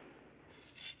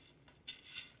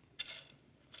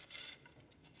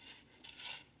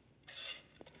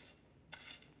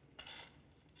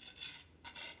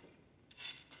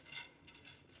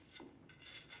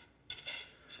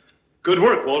 Good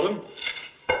work, Walton.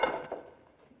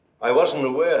 I wasn't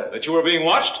aware. That you were being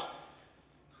watched?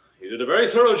 You did a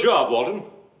very thorough job, Walton.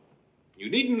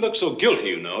 You needn't look so guilty,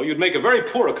 you know. You'd make a very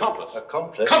poor accomplice.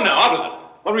 Accomplice? Come now, out of it.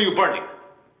 What were you burning?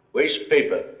 Waste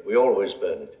paper. We always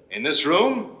burn it. In this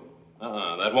room?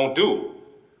 That won't do.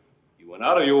 You went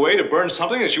out of your way to burn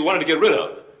something that you wanted to get rid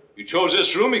of. You chose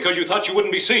this room because you thought you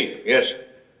wouldn't be seen. Yes.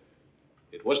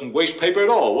 It wasn't waste paper at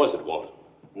all, was it, Walton?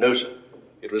 No, sir.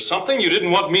 It was something you didn't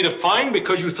want me to find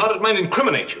because you thought it might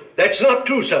incriminate you. That's not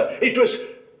true, sir. It was...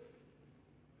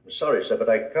 I'm sorry, sir, but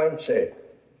I can't say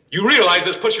it. You realize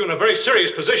this puts you in a very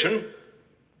serious position.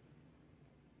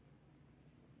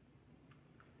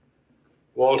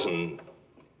 Walton,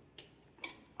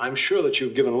 I'm sure that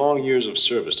you've given long years of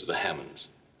service to the Hammonds.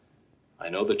 I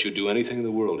know that you'd do anything in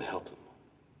the world to help them.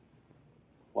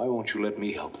 Why won't you let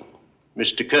me help them?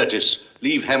 Mr. Curtis,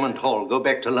 leave Hammond Hall. Go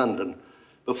back to London.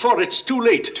 Before it's too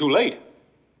late. Too late?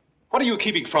 What are you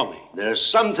keeping from me? There are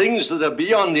some things that are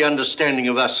beyond the understanding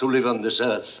of us who live on this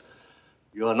earth.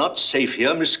 You are not safe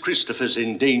here. Miss Christopher's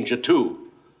in danger, too.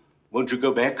 Won't you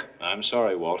go back? I'm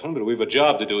sorry, Walton, but we've a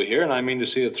job to do here, and I mean to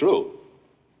see it through.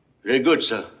 Very good,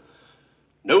 sir.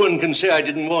 No one can say I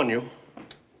didn't warn you.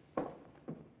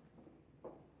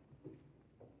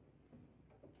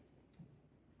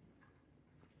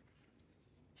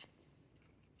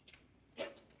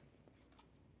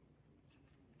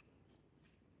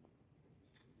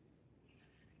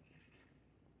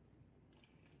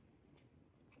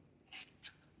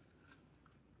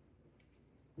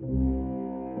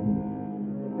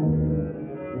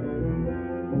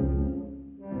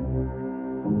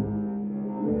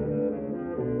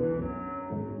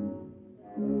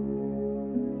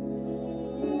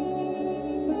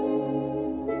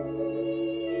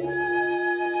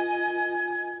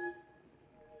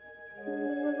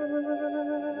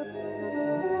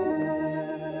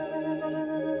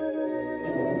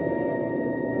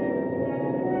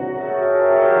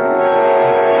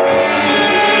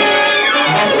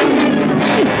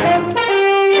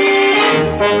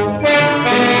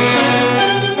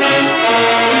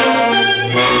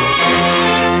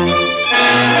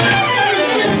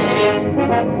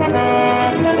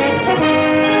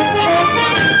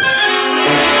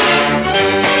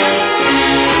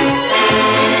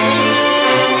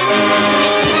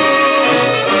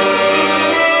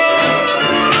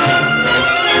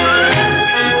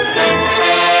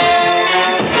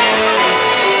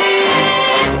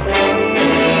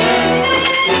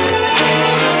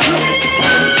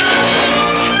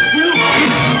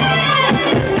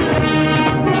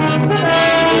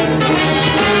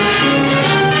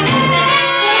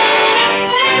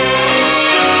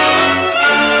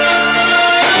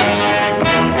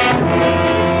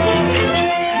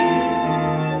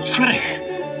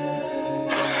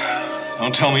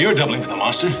 Don't tell me you're doubling with the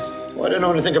monster. Well, I don't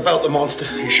know anything about the monster.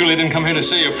 You surely didn't come here to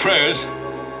say your prayers.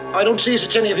 I don't see as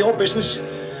it's any of your business.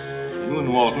 You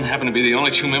and Walton happen to be the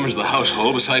only two members of the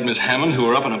household beside Miss Hammond who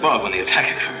were up and above when the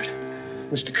attack occurred.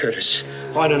 Mr. Curtis,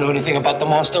 I don't know anything about the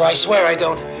monster. I swear I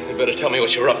don't. You'd better tell me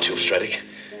what you're up to, Stretty.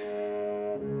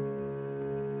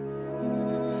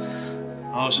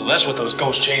 Oh, so that's what those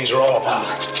ghost chains are all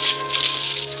about.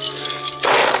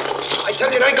 I tell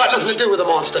you, it ain't got nothing to do with the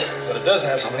monster. But it does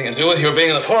have something to do with your being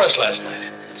in the forest last night.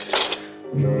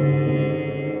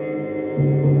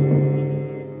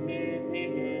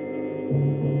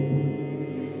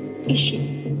 Is she?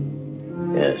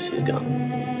 Yes, she's gone.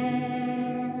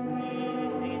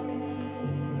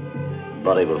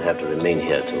 Body will have to remain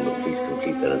here till the police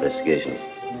complete their investigation.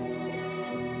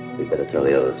 We'd better tell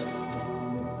the others.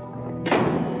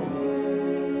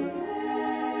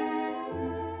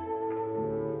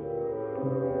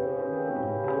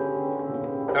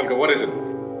 Helga, what is it?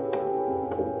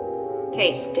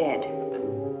 Kate's dead.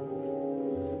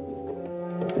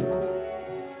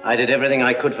 I did everything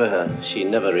I could for her. She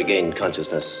never regained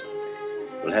consciousness.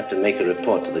 We'll have to make a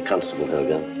report to the constable,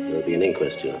 Helga. There'll be an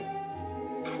inquest, you know.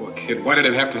 Poor kid, why did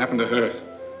it have to happen to her?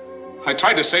 I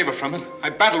tried to save her from it. I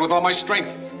battled with all my strength.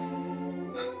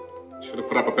 Should have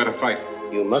put up a better fight.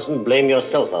 You mustn't blame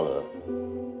yourself, Oliver.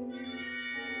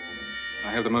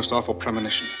 I have the most awful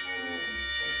premonition.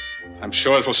 I'm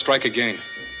sure it will strike again.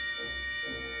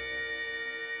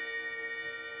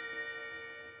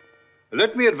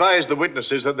 Let me advise the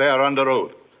witnesses that they are under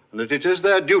oath, and that it is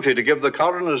their duty to give the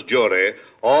coroner's jury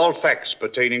all facts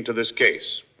pertaining to this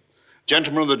case.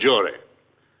 Gentlemen of the jury,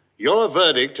 your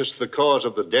verdict as to the cause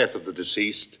of the death of the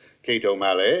deceased, Kate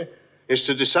O'Malley, is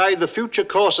to decide the future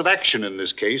course of action in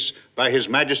this case by His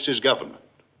Majesty's government.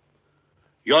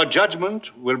 Your judgment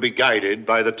will be guided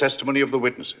by the testimony of the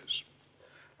witnesses.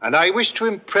 And I wish to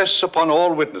impress upon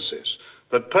all witnesses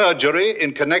that perjury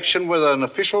in connection with an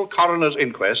official coroner's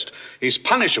inquest is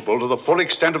punishable to the full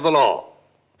extent of the law.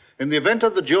 In the event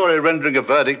of the jury rendering a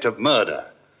verdict of murder,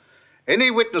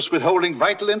 any witness withholding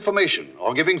vital information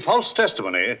or giving false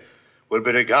testimony will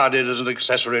be regarded as an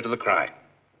accessory to the crime.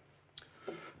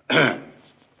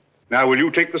 Now, will you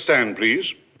take the stand,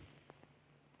 please?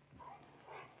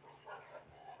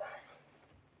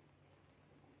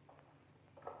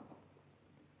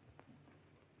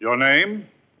 Your name?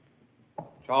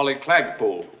 Charlie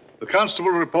Clagpool. The constable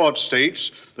report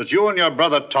states that you and your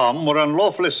brother Tom were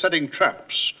unlawfully setting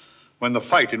traps when the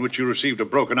fight in which you received a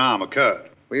broken arm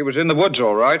occurred. We was in the woods,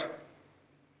 all right.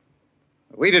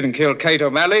 We didn't kill Kate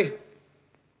O'Malley.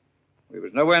 We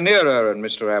was nowhere near her and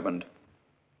Mr. Hammond.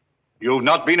 You've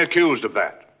not been accused of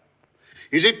that.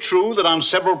 Is it true that on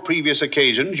several previous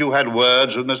occasions you had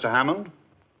words with Mr. Hammond?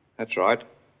 That's right.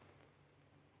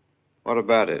 What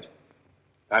about it?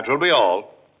 That will be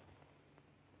all.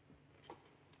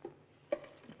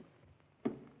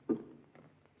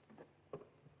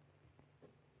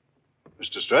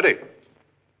 Mr. Stretty,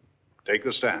 take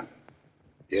the stand.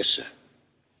 Yes, sir.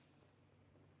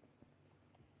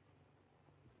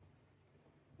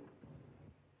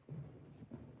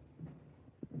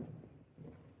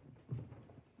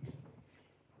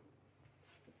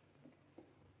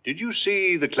 Did you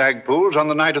see the Clagpools on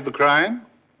the night of the crime?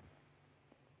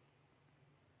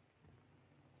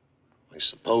 I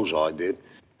suppose I did.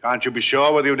 Can't you be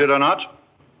sure whether you did or not?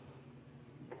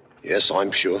 Yes,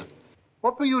 I'm sure.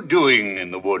 What were you doing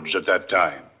in the woods at that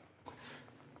time?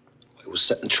 I was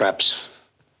setting traps.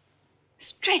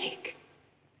 Stredic.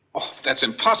 Oh, that's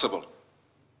impossible.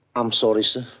 I'm sorry,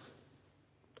 sir.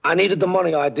 I needed the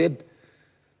money, I did.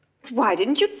 Why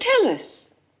didn't you tell us?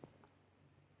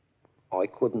 I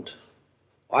couldn't.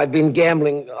 I'd been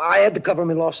gambling. I had to cover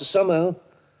my losses somehow.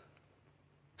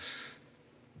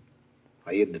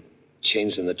 I hid the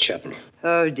chains in the chapel.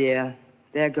 Oh, dear.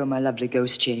 There go my lovely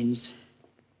ghost chains.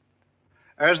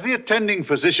 As the attending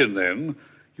physician, then,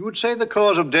 you would say the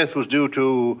cause of death was due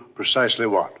to precisely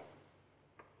what?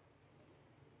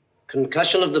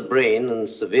 Concussion of the brain and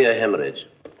severe hemorrhage.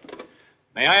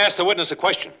 May I ask the witness a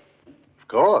question? Of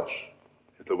course,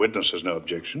 if the witness has no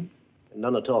objection.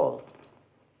 None at all.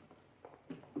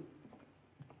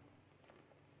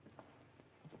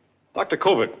 Dr.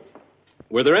 Covert,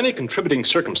 were there any contributing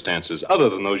circumstances other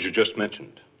than those you just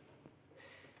mentioned?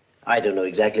 I don't know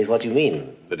exactly what you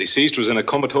mean. The deceased was in a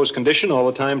comatose condition all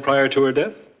the time prior to her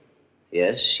death?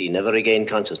 Yes, she never regained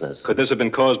consciousness. Could this have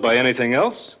been caused by anything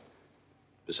else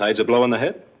besides a blow in the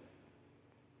head?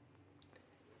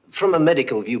 From a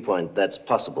medical viewpoint, that's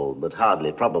possible, but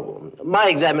hardly probable. My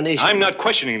examination... I'm not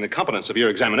questioning the competence of your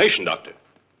examination, Doctor.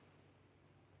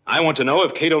 I want to know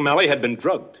if Kate O'Malley had been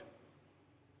drugged.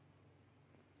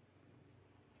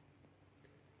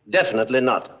 Definitely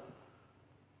not.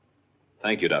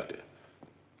 Thank you, Doctor.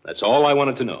 That's all I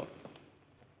wanted to know.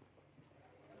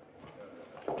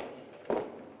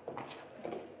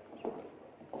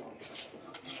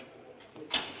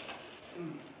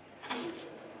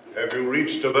 Have you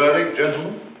reached a verdict,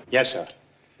 gentlemen? Yes, sir.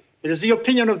 It is the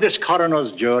opinion of this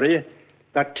coroner's jury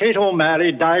that Kate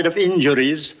O'Malley died of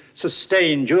injuries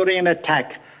sustained during an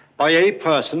attack by a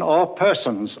person or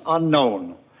persons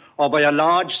unknown, or by a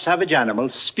large savage animal,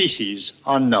 species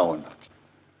unknown.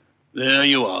 There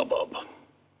you are, Bob.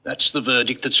 That's the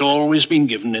verdict that's always been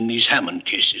given in these Hammond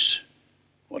cases.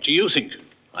 What do you think?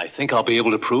 I think I'll be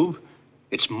able to prove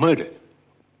it's murder.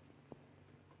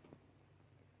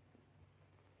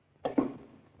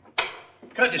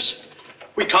 Curtis,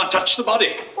 we can't touch the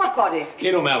body. What body?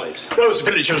 Kate O'Malley's. Those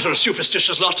villagers are a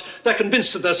superstitious lot. They're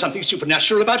convinced that there's something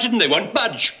supernatural about it and they won't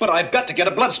budge. But I've got to get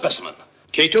a blood specimen.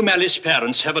 Kate O'Malley's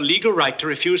parents have a legal right to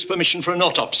refuse permission for an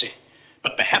autopsy.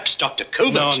 But perhaps Dr.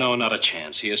 Covert... No, not a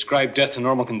chance. He ascribed death to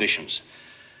normal conditions.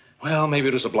 Well, maybe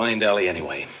it was a blind alley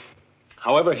anyway.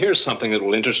 However, here's something that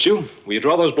will interest you. Will you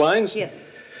draw those blinds? Yes.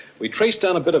 We traced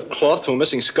down a bit of cloth to a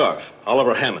missing scarf,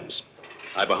 Oliver Hammond's.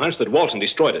 I've a hunch that Walton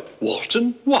destroyed it.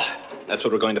 Walton? Why? That's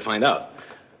what we're going to find out.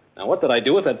 Now, what did I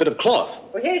do with that bit of cloth?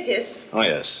 Well, here it is. Oh,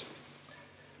 yes.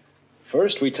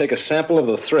 First, we take a sample of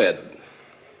the thread.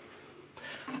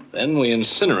 Then we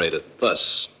incinerate it,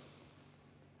 thus.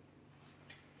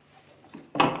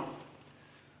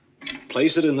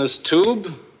 Place it in this tube.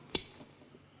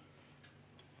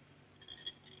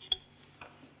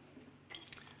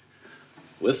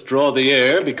 Withdraw the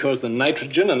air because the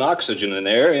nitrogen and oxygen in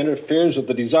air interferes with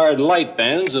the desired light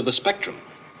bands of the spectrum.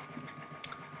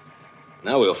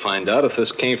 Now we'll find out if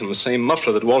this came from the same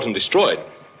muffler that Walton destroyed.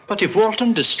 But if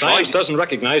Walton destroyed... Science doesn't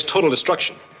recognize total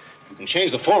destruction. You can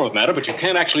change the form of matter, but you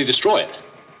can't actually destroy it.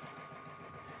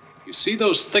 You see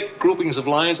those thick groupings of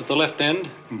lines at the left end?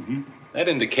 Mm-hmm. That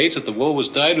indicates that the wool was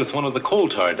dyed with one of the coal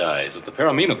tar dyes of the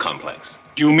paramino complex.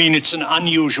 Do you mean it's an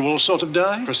unusual sort of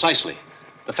dye? Precisely.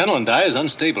 The phenolin dye is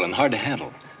unstable and hard to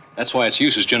handle. That's why its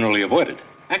use is generally avoided.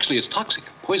 Actually, it's toxic,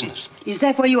 poisonous. Is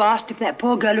that why you asked if that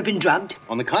poor girl had been drugged?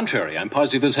 On the contrary, I'm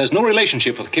positive this has no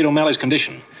relationship with Kate O'Malley's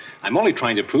condition. I'm only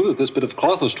trying to prove that this bit of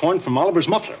cloth was torn from Oliver's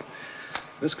muffler.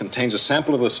 This contains a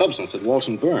sample of the substance that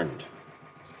Walton burned.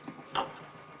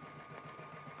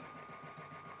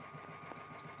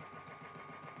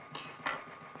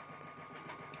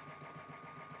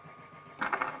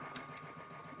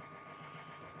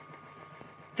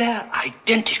 They're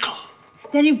identical.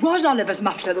 Then it was Oliver's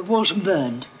muffler that Walton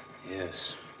burned.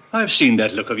 Yes. I've seen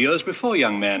that look of yours before,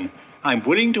 young man. I'm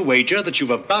willing to wager that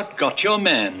you've about got your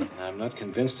man. I'm not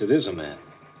convinced it is a man.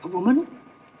 A woman?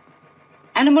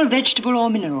 Animal, vegetable, or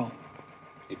mineral?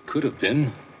 It could have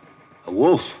been a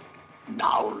wolf.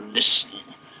 Now listen.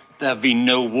 There have been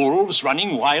no wolves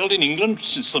running wild in England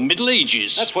since the Middle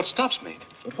Ages. That's what stops me.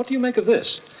 But what do you make of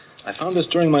this? I found this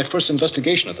during my first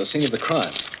investigation at the scene of the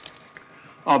crime.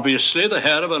 Obviously the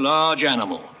hair of a large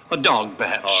animal. A dog,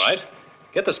 perhaps. All right.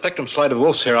 Get the spectrum slide of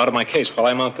wolf's hair out of my case while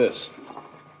I mount this.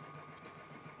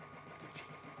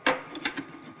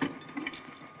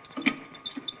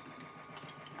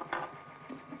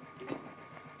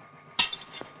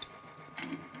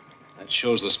 That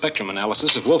shows the spectrum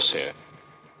analysis of wolf's hair.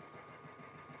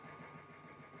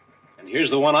 And here's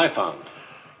the one I found.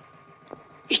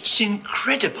 It's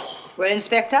incredible. Well,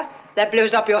 Inspector, that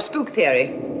blows up your spook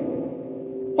theory.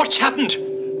 What's happened?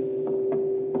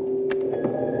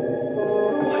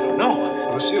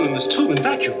 It was sealed in this tube in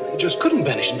vacuum. It just couldn't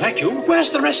vanish in vacuum.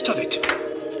 Where's the rest of it?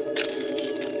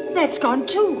 That's gone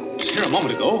too. It was here a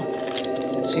moment ago.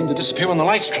 It seemed to disappear when the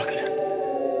light struck it.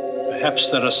 Perhaps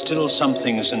there are still some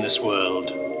things in this world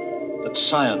that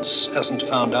science hasn't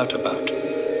found out about.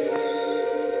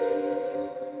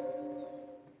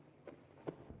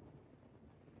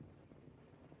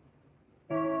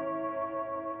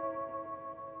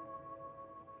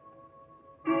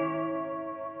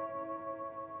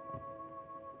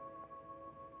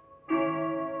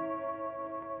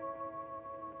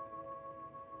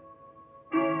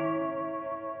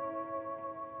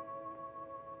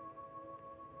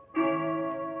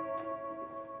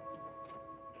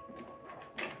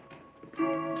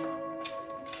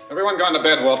 Everyone gone to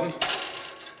bed, Walton?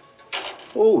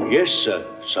 Oh, yes, sir.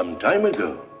 Some time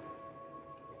ago.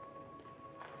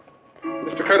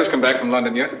 Mr. Curtis come back from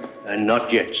London yet?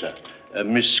 Not yet, sir.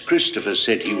 Miss Christopher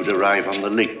said he would arrive on the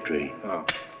lake train. Oh.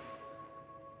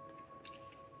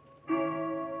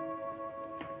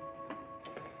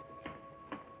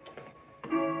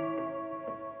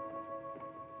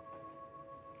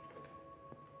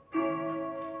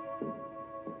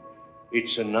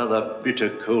 It's another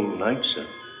bitter cold night, sir.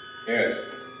 Yes.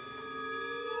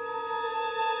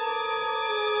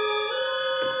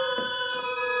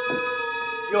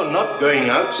 You're not going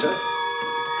out, sir.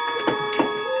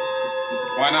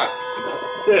 Why not?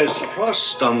 There's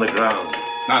frost on the ground.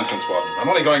 Nonsense, Walton. I'm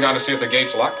only going down to see if the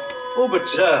gate's locked. Oh, but,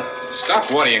 sir. Stop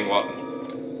worrying,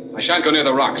 Walton. I shan't go near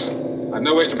the rocks. I've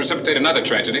no wish to precipitate another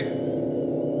tragedy.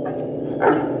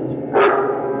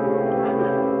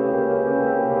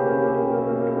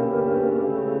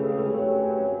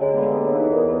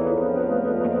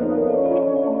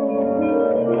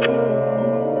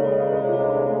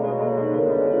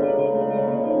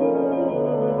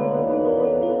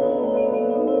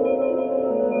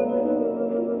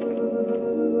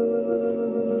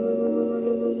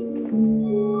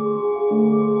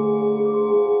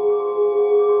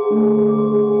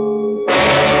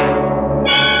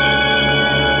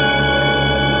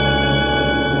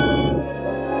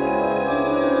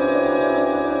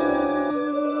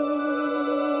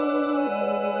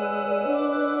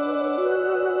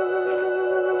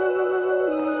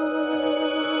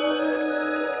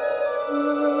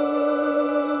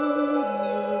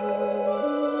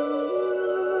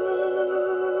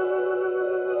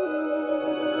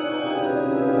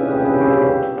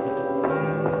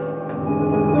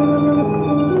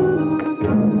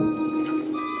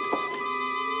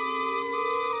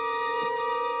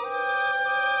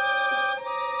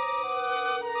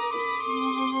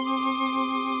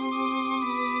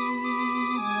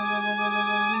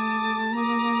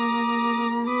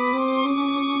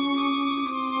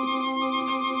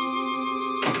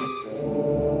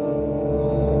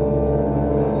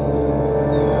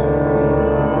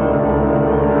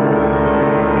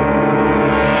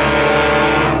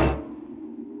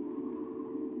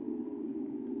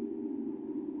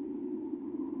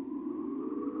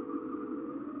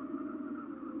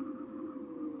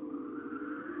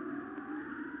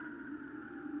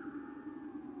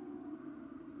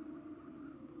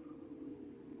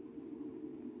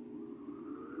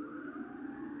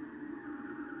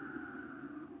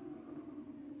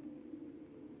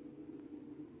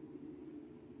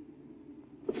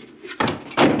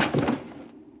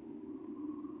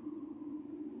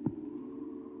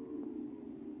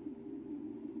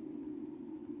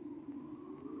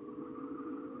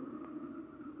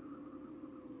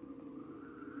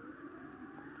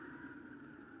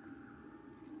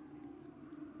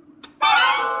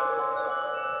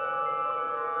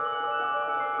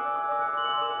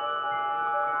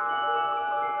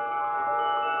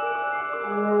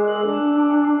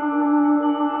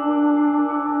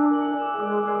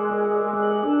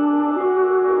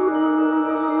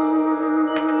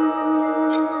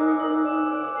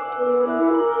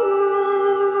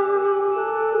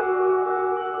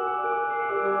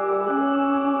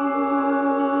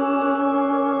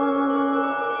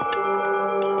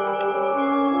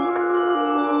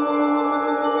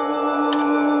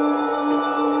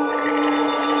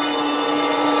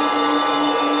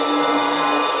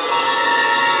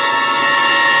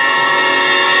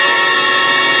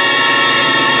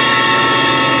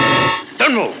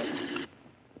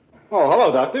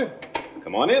 Doctor.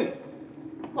 Come on in.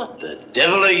 What the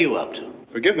devil are you up to?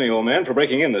 Forgive me, old man, for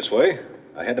breaking in this way.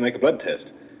 I had to make a blood test.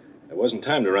 There wasn't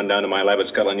time to run down to my lab at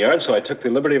Scotland Yard, so I took the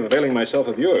liberty of availing myself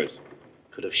of yours.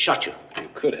 Could have shot you. You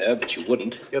could have, but you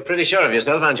wouldn't. You're pretty sure of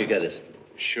yourself, aren't you, Geddes?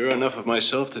 Sure enough of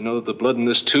myself to know that the blood in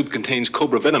this tube contains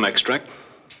cobra venom extract.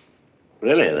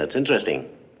 Really? That's interesting.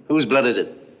 Whose blood is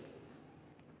it?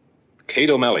 Kate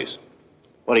O'Malley's.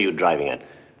 What are you driving at?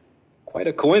 Quite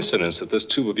a coincidence that this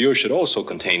tube of yours should also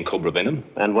contain cobra venom.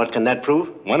 And what can that prove?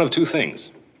 One of two things.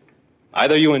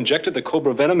 Either you injected the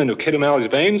cobra venom into Kate O'Malley's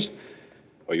veins,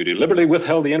 or you deliberately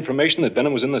withheld the information that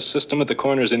venom was in the system at the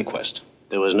coroner's inquest.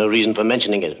 There was no reason for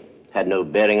mentioning it. Had no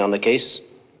bearing on the case.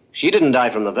 She didn't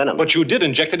die from the venom. But you did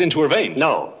inject it into her veins.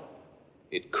 No.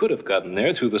 It could have gotten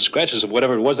there through the scratches of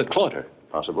whatever it was that clawed her.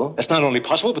 Possible. That's not only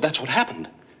possible, but that's what happened.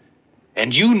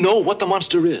 And you know what the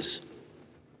monster is.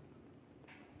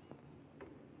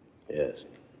 Yes.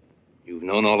 You've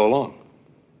known all along.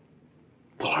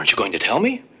 Well, aren't you going to tell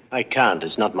me? I can't.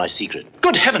 It's not my secret.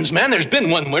 Good heavens, man. There's been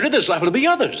one murder. There's liable to be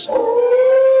others.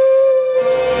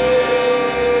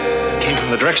 It came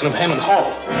from the direction of Hammond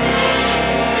Hall.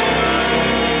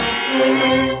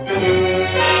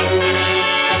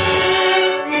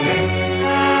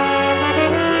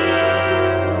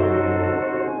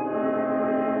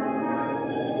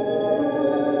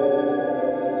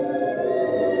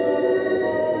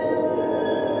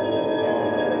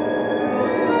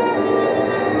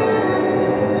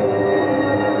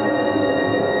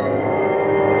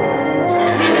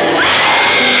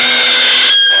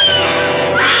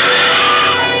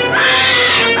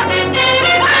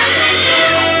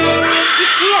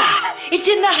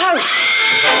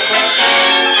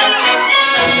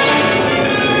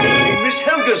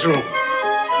 this room.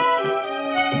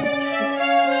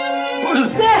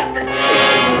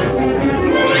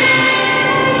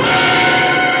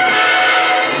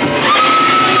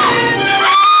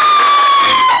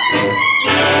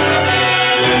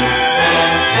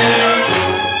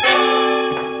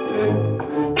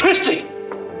 Christy!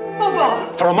 Oh,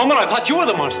 Bob. For a moment, I thought you were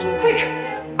the monster. Quick!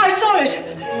 I saw it.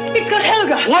 It's got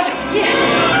Helga. What?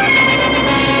 Yes.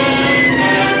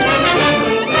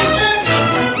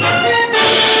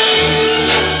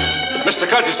 Mr.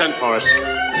 Curtis sent for us.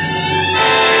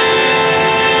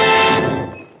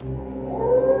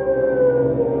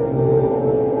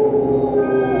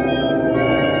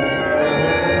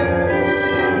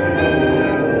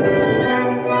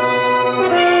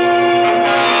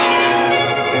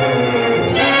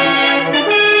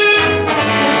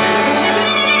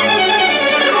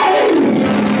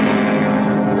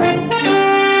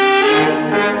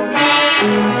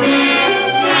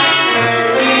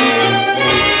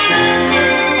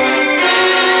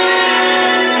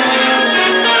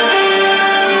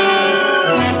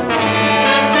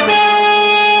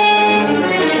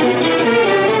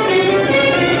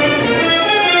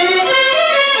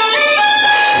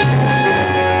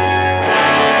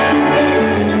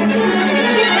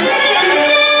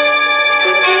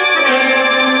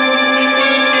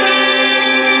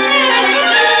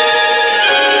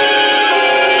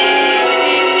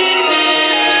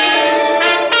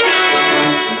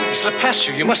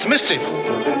 You must have missed him.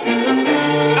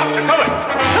 Doctor, come on!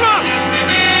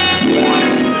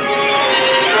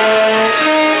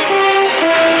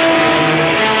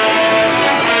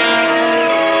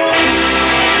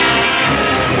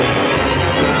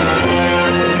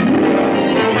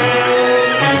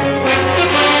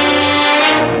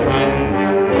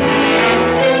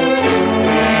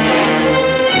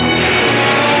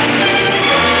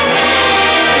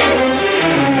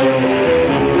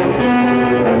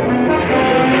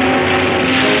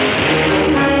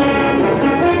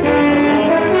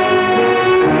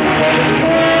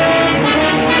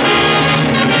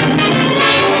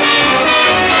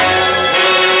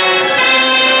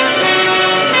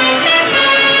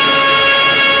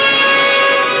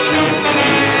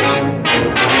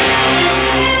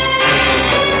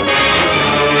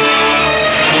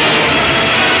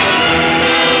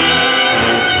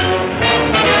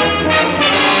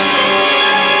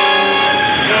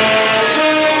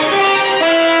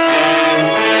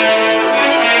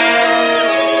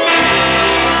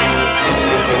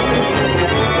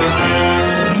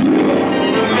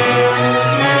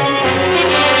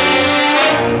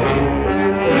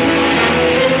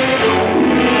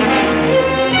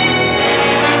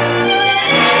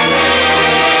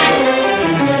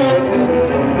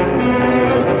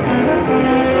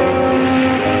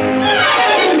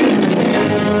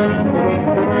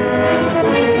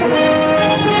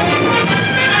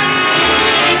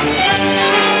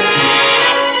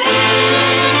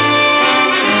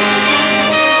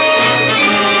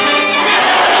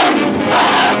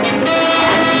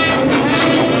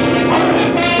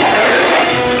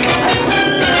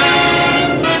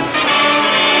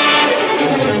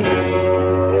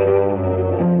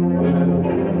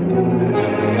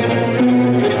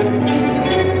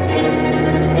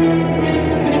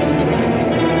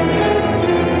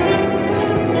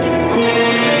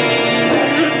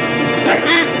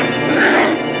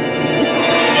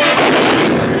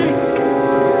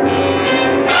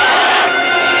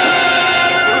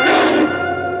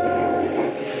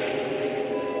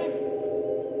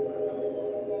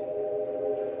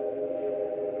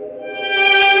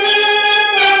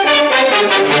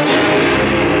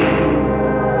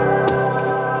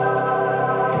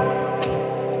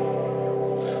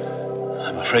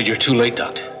 I'm afraid you're too late,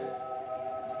 Doctor.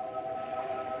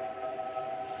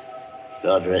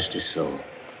 God rest his soul.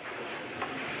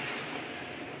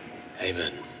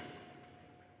 Amen.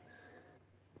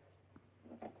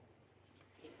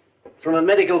 From a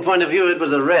medical point of view, it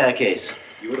was a rare case.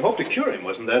 You would hope to cure him,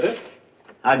 wasn't that it?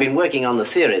 I've been working on the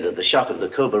theory that the shock of the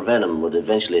cobra venom would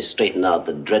eventually straighten out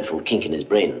the dreadful kink in his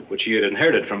brain. Which he had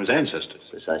inherited from his ancestors.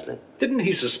 Precisely. Didn't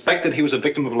he suspect that he was a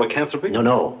victim of lycanthropy?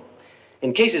 No.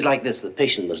 In cases like this, the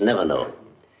patient was never known.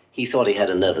 He thought he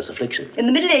had a nervous affliction. In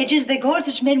the Middle Ages, they called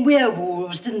such men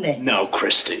werewolves, didn't they? No,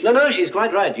 Christy. No, she's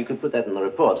quite right. You could put that in the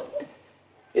report.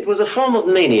 It was a form of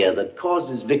mania that caused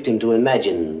his victim to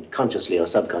imagine, consciously or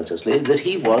subconsciously, that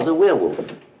he was a werewolf.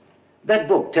 That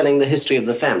book telling the history of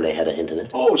the family had a hint in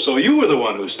it. Oh, so you were the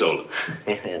one who stole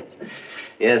it.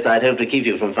 Yes, I'd hope to keep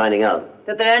you from finding out.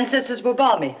 That their ancestors were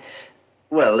balmy.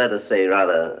 Well, let us say,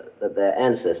 rather, that their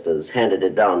ancestors handed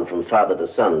it down from father to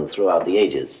son throughout the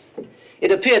ages.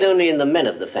 It appeared only in the men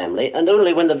of the family, and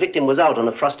only when the victim was out on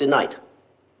a frosty night.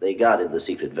 They guarded the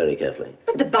secret very carefully.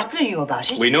 But the butler knew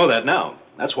about it. We know that now.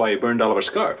 That's why he burned Oliver's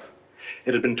scarf.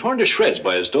 It had been torn to shreds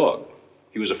by his dog.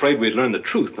 He was afraid we'd learn the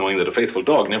truth, knowing that a faithful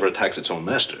dog never attacks its own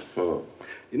master. Oh.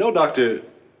 You know, Doctor,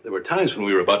 there were times when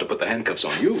we were about to put the handcuffs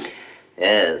on you.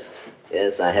 Yes,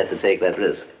 I had to take that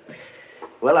risk.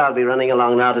 Well, I'll be running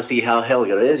along now to see how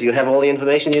Helga is. You have all the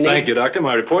information you need? Thank you, Doctor.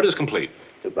 My report is complete.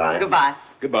 Goodbye. Goodbye.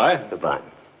 Goodbye. Goodbye.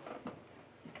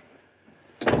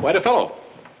 Quite a fellow.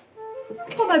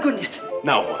 Oh, my goodness.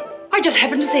 Now what? I just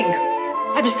happened to think.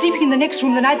 I was sleeping in the next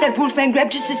room the night that wolfman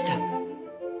grabbed his sister.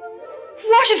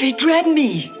 What if he grabbed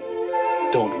me?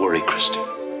 Don't worry, Christy.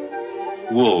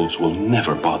 Wolves will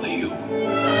never bother you.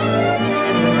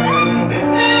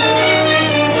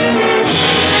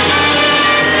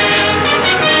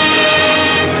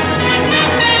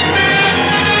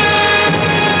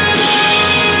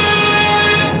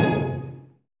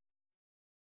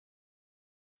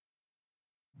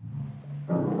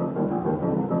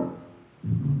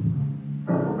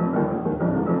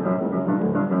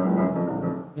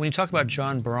 When you talk about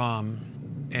John Brahm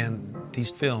and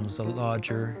these films, The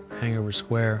Lodger, Hangover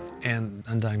Square, and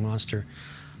Undying Monster,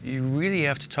 you really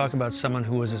have to talk about someone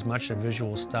who was as much a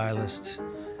visual stylist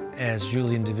as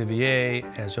Julien Duvivier,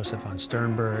 as Joseph von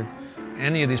Sternberg,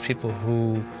 any of these people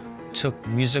who took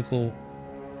musical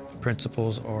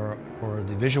principles or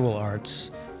the visual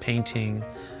arts, painting,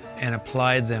 and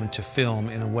applied them to film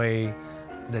in a way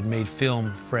that made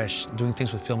film fresh, doing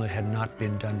things with film that had not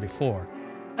been done before.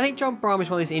 I think John Brahm is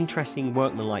one of those interesting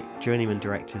workman-like journeyman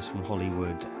directors from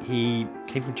Hollywood. He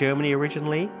came from Germany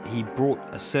originally. He brought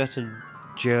a certain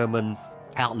German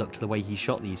outlook to the way he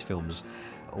shot these films,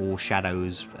 all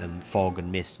shadows and fog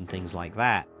and mist and things like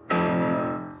that.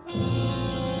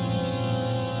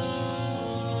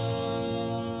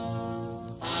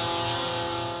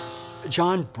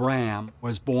 John Brahm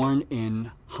was born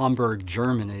in Hamburg,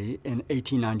 Germany in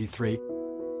 1893.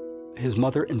 His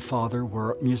mother and father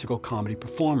were musical comedy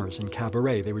performers in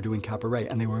cabaret. They were doing cabaret,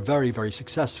 and they were very, very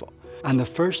successful. And the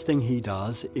first thing he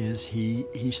does is he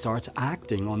starts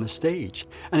acting on the stage,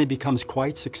 and he becomes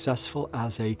quite successful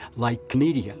as a light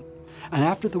comedian. And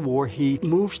after the war, he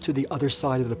moves to the other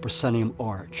side of the proscenium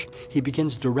arch. He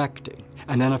begins directing.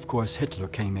 And then, of course, Hitler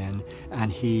came in,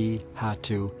 and he had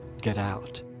to get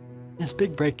out. His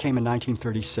big break came in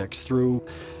 1936 through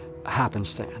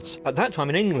happenstance. At that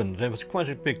time in England, there was quite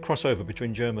a big crossover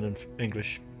between German and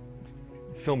English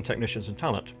film technicians and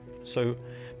talent. So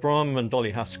Brahm and Dolly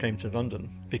Haas came to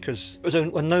London because it was a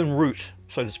known route,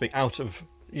 so to speak, out of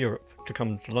Europe to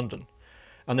come to London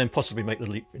and then possibly make the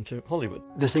leap into Hollywood.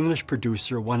 This English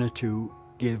producer wanted to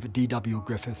give D.W.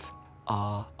 Griffith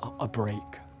a break.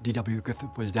 D.W.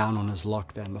 Griffith was down on his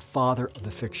luck then, the father of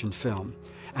the fiction film.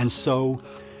 And so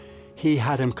he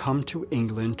had him come to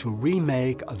England to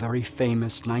remake a very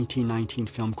famous 1919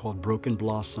 film called Broken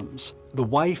Blossoms. The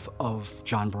wife of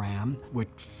John Brahm would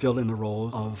fill in the role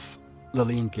of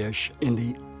Lillian Gish in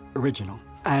the original.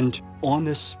 And on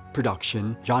this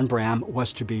production, John Brahm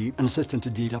was to be an assistant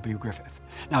to D.W. Griffith.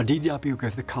 Now, D.W.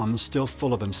 Griffith comes still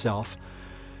full of himself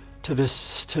to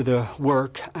the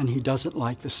work, and he doesn't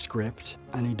like the script,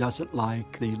 and he doesn't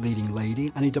like the leading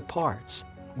lady, and he departs.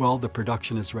 Well, the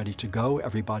production is ready to go,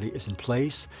 everybody is in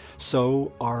place,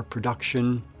 so our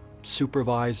production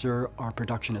supervisor, our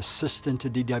production assistant to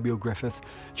D.W. Griffith,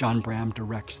 John Brahm,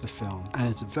 directs the film. And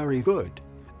it's very good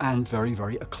and very,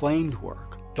 very acclaimed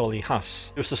work. Dolly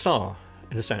Haas was the star,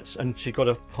 in a sense, and she got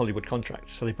a Hollywood contract,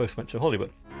 so they both went to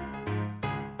Hollywood.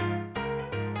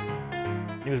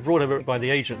 He was brought over by the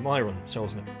agent Myron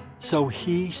Selznick. So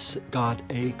he got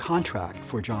a contract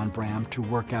for John Brahm to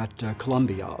work at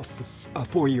Columbia, a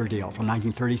 4-year deal from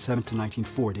 1937 to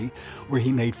 1940, where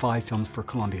he made 5 films for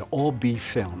Columbia, all B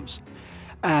films.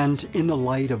 And in the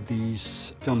light of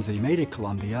these films that he made at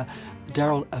Columbia,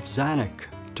 Darryl F. Zanuck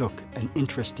took an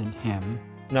interest in him.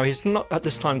 Now, he's not at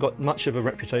this time got much of a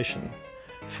reputation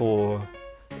for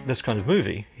this kind of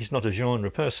movie. He's not a genre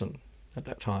person at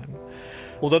that time.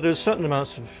 Although there's certain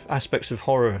amounts of aspects of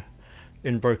horror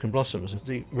in Broken Blossoms,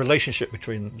 the relationship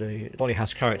between the Dolly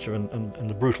Haas character and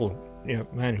the brutal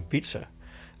man who beats her.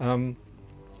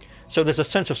 So there's a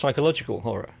sense of psychological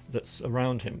horror that's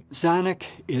around him. Zanuck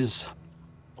is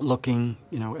looking,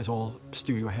 as all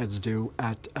studio heads do,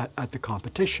 at the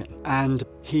competition. And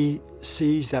he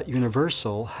sees that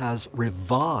Universal has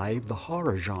revived the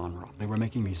horror genre. They were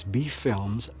making these B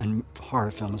films, and horror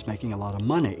films making a lot of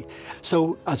money.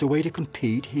 So as a way to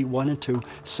compete, he wanted to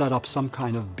set up some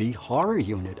kind of B horror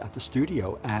unit at the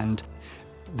studio. And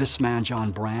this man,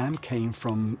 John Brahm, came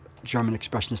from German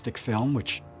expressionistic film,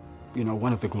 which you know,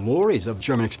 one of the glories of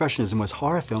German Expressionism was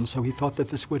horror film, so he thought that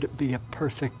this would be a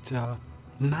perfect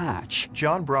match.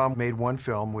 John Brahm made one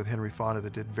film with Henry Fonda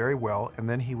that did very well, and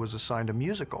then he was assigned a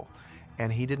musical.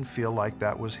 And he didn't feel like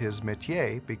that was his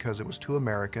métier because it was too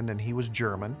American and he was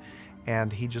German,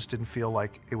 and he just didn't feel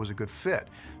like it was a good fit.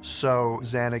 So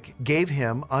Zanuck gave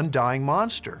him Undying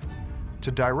Monster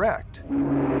to direct.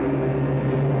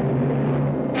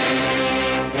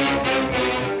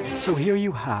 So here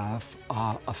you have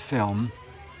a film,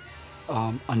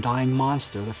 Undying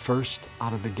Monster, the first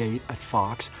out of the gate at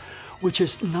Fox, which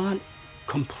is not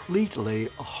completely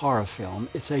a horror film.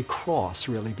 It's a cross,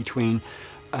 really, between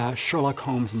Sherlock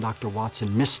Holmes and Dr.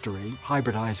 Watson mystery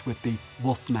hybridized with the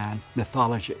Wolfman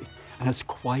mythology. And it's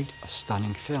quite a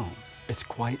stunning film. It's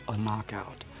quite a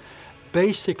knockout.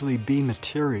 Basically B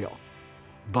material,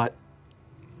 but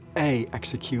A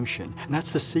execution. And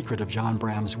that's the secret of John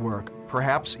Bram's work.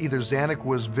 Perhaps either Zanuck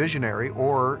was visionary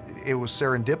or it was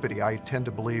serendipity. I tend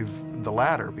to believe the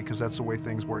latter because that's the way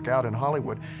things work out in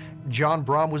Hollywood. John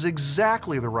Brahm was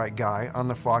exactly the right guy on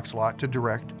the Fox lot to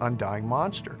direct Undying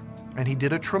Monster. And he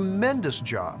did a tremendous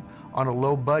job on a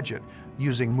low budget,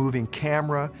 using moving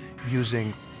camera,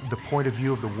 using the point of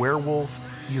view of the werewolf,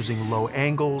 using low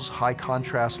angles, high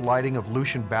contrast lighting of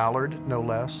Lucian Ballard, no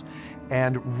less,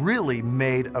 and really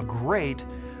made a great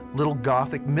little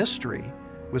Gothic mystery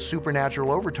with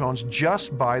supernatural overtones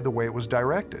just by the way it was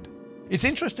directed. It's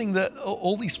interesting that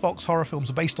all these Fox horror films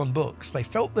are based on books. They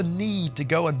felt the need to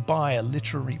go and buy a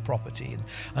literary property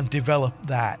and develop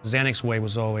that. Zanuck's way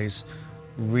was always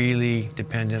really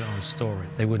dependent on story.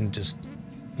 They wouldn't just,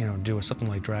 you know, do something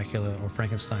like Dracula or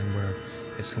Frankenstein where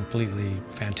it's completely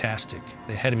fantastic.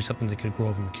 It had to be something that could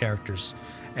grow from the characters'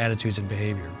 attitudes and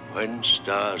behavior. When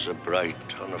stars are bright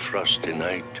on a frosty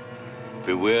night,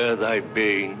 beware thy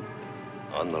bane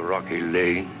on the rocky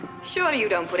lane. Surely you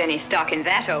don't put any stock in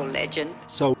that old legend.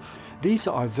 So these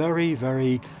are very,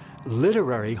 very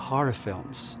literary horror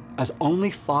films, as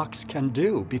only Fox can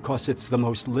do, because it's the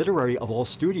most literary of all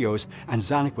studios, and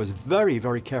Zanuck was very,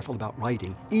 very careful about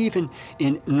writing, even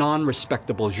in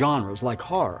non-respectable genres like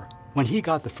horror. When he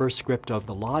got the first script of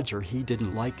The Lodger, he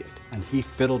didn't like it, and he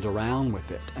fiddled around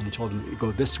with it, and he told him,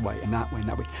 go this way and that way and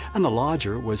that way. And The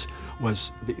Lodger was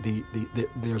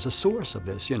there's a source of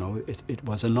this, you know, it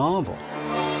was a novel.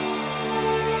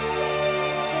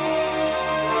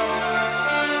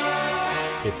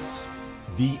 It's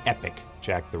the epic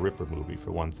Jack the Ripper movie,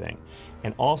 for one thing.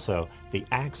 And also, the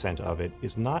accent of it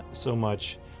is not so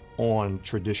much on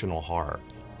traditional horror.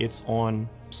 It's on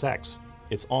sex.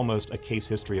 It's almost a case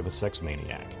history of a sex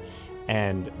maniac.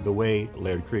 And the way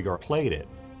Laird Krieger played it,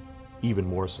 even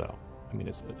more so. I mean,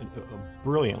 it's a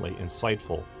brilliantly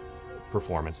insightful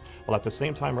performance, while at the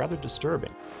same time rather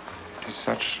disturbing. It's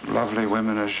such lovely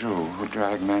women as you who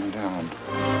drag men down.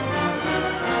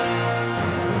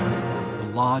 The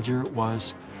Lodger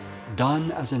was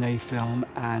done as an A film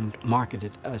and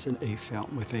marketed as an A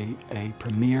film with a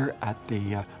premiere at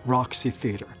the Roxy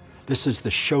Theater. This is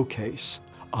the showcase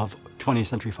of 20th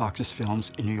Century Fox's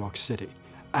films in New York City.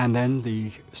 And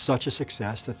then such a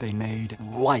success that they made,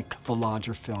 like the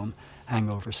Lodger film,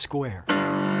 Hangover Square.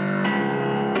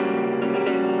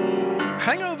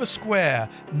 Hangover Square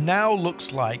now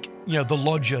looks like, you know, The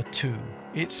Lodger 2.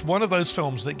 It's one of those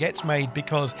films that gets made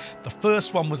because the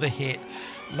first one was a hit.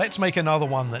 Let's make another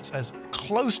one that's as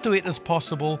close to it as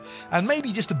possible and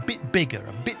maybe just a bit bigger,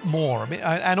 a bit more,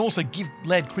 and also give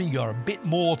Laird Krieger a bit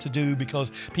more to do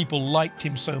because people liked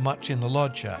him so much in The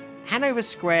Lodger. Hanover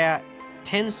Square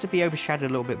tends to be overshadowed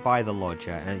a little bit by The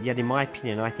Lodger, and yet in my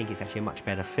opinion I think it's actually a much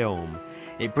better film.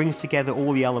 It brings together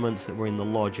all the elements that were in The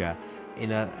Lodger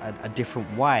in a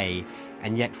different way,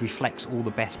 and yet reflects all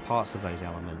the best parts of those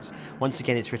elements. Once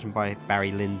again, it's written by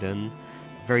Barry Lyndon,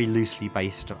 very loosely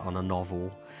based on a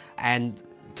novel, and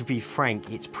to be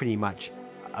frank, it's pretty much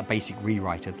a basic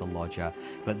rewrite of The Lodger,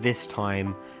 but this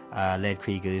time Laird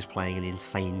Krieger is playing an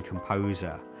insane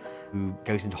composer who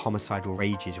goes into homicidal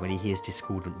rages when he hears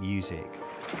discordant music.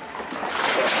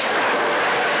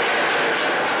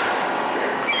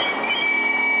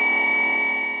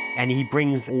 And he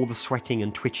brings all the sweating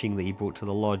and twitching that he brought to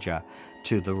The Lodger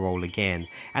to the role again.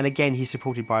 And again, he's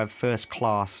supported by a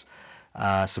first-class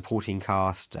supporting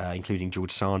cast, including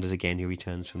George Sanders again, who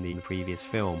returns from the previous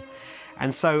film.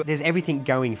 And so there's everything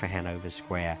going for Hanover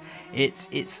Square.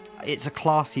 It's a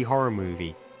classy horror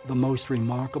movie. The most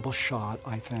remarkable shot,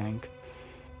 I think,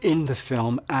 in the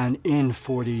film and in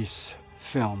 40s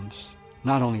films,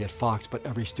 not only at Fox but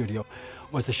every studio,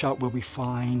 was the shot where we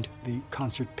find the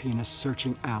concert pianist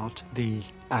searching out the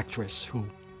actress who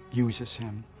uses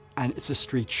him. And it's a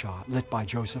street shot lit by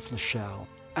Joseph Lachelle.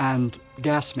 And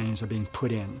gas mains are being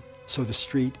put in so the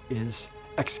street is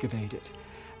excavated.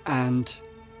 And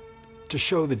to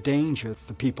show the danger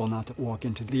for people not to walk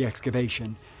into the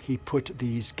excavation, he put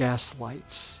these gas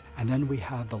lights, and then we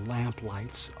have the lamp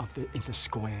lights in the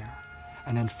square,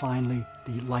 and then finally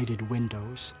the lighted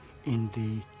windows in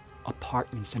the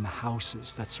apartments and the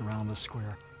houses that surround the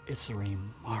square. It's a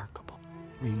remarkable,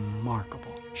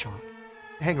 remarkable shot.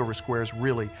 Hangover Square is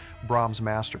really Brahms'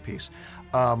 masterpiece.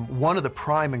 One of the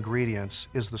prime ingredients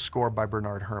is the score by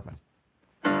Bernard Herrmann.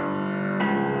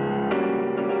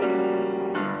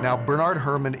 Now, Bernard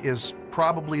Herrmann is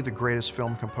probably the greatest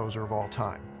film composer of all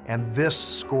time. And this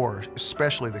score,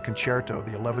 especially the concerto,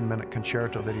 the 11-minute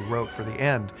concerto that he wrote for the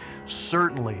end,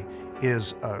 certainly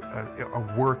is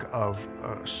a work of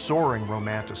soaring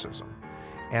romanticism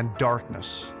and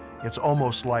darkness. It's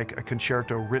almost like a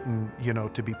concerto written, you know,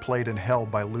 to be played in hell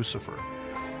by Lucifer.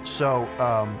 So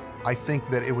I think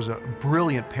that it was a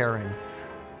brilliant pairing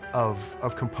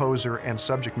of composer and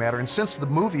subject matter. And since the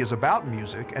movie is about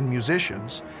music and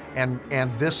musicians, and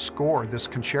this score, this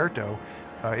concerto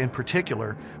in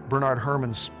particular, Bernard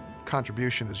Herrmann's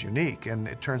contribution is unique, and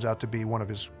it turns out to be one of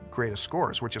his greatest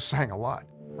scores, which is saying a lot.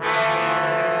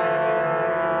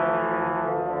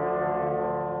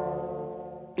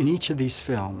 In each of these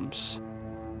films,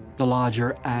 The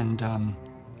Lodger and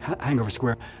Hangover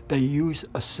Square, they use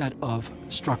a set of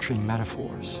structuring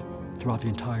metaphors throughout the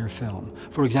entire film.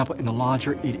 For example, in The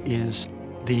Lodger, it is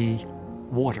the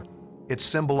water. It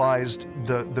symbolized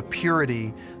the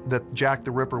purity that Jack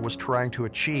the Ripper was trying to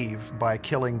achieve by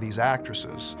killing these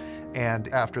actresses. And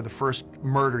after the first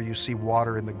murder, you see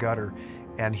water in the gutter,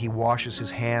 and he washes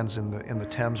his hands in the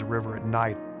Thames River at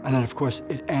night. And then, of course,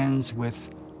 it ends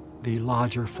with the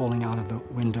lodger falling out of the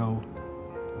window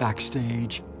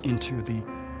backstage into the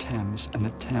Thames, and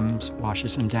the Thames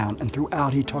washes him down. And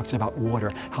throughout, he talks about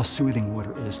water, how soothing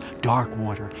water is, dark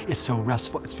water. It's so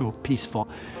restful, it's so peaceful.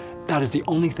 That is the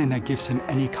only thing that gives him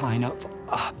any kind of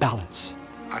balance.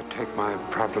 I take my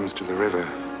problems to the river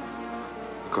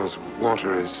because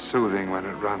water is soothing when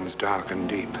it runs dark and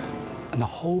deep. And the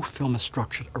whole film is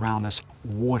structured around this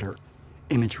water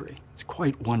imagery. It's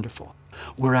quite wonderful.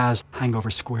 Whereas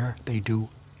Hangover Square, they do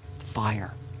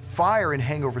fire. Fire in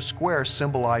Hangover Square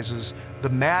symbolizes the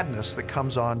madness that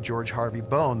comes on George Harvey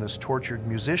Bone, this tortured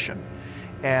musician.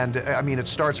 And I mean, it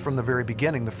starts from the very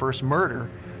beginning. The first murder,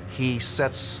 he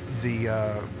sets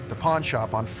the pawn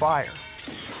shop on fire.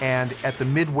 And at the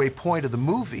midway point of the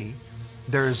movie,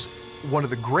 there's one of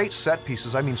the great set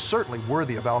pieces, I mean, certainly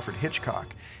worthy of Alfred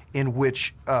Hitchcock, in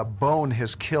which Bone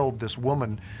has killed this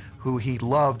woman who he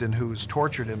loved and who's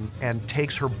tortured him, and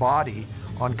takes her body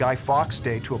on Guy Fawkes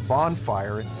Day to a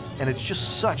bonfire. And it's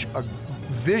just such a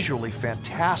visually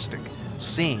fantastic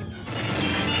scene.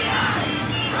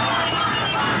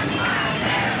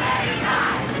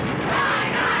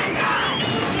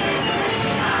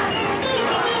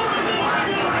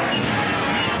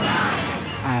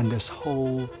 And this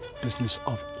whole business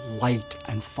of light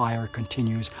and fire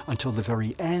continues until the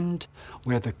very end,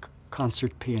 where the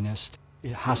concert pianist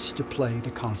has to play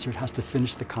the concert, has to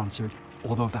finish the concert,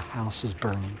 although the house is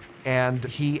burning. And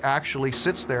he actually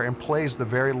sits there and plays the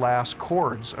very last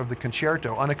chords of the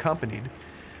concerto unaccompanied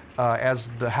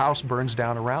as the house burns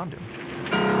down around him.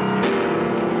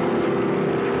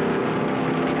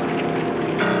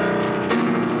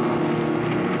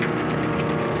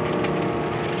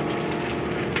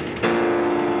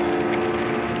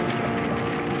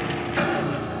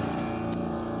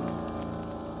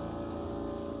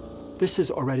 This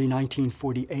is already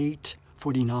 1948,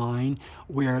 49,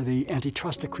 where the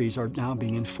antitrust decrees are now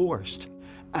being enforced.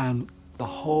 And the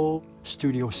whole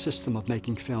studio system of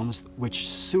making films, which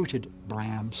suited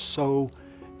Brahms so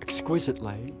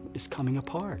exquisitely, is coming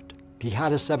apart. He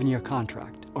had a 7-year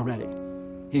contract already.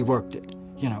 He worked it,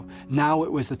 you know. Now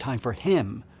it was the time for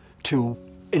him to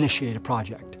initiate a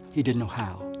project. He didn't know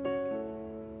how.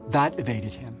 That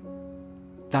evaded him.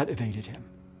 That evaded him.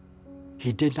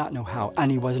 He did not know how,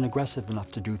 and he wasn't aggressive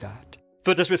enough to do that.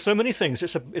 But as with so many things,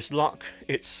 it's luck,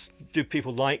 it's do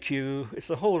people like you,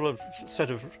 it's a whole set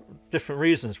of different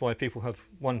reasons why people have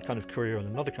one kind of career and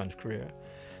another kind of career.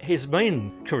 His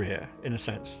main career, in a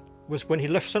sense, was when he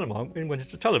left cinema and went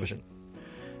into television.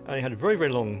 And he had a very,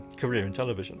 very long career in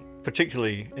television,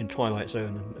 particularly in Twilight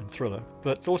Zone and Thriller,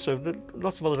 but also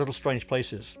lots of other little strange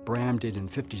places. Brahms did in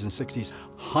the 50s and 60s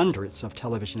hundreds of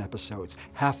television episodes,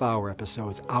 half-hour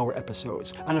episodes, hour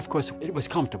episodes. And of course, it was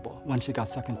comfortable. Once he got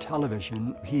stuck in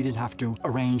television, he didn't have to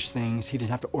arrange things, he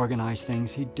didn't have to organize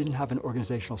things, he didn't have an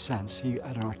organizational sense, he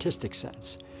had an artistic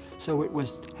sense. So it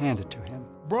was handed to him.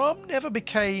 Brahms never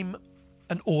became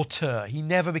an auteur. He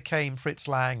never became Fritz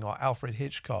Lang or Alfred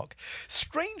Hitchcock.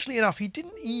 Strangely enough, he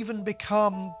didn't even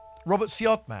become Robert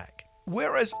Siodmak.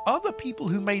 Whereas other people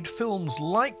who made films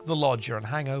like The Lodger and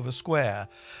Hangover Square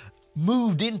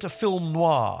moved into film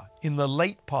noir in the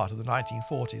late part of the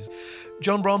 1940s,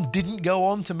 John Bram didn't go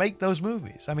on to make those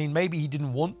movies. I mean, maybe he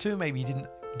didn't want to, maybe he didn't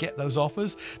get those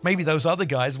offers, maybe those other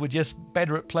guys were just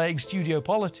better at playing studio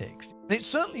politics. And it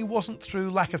certainly wasn't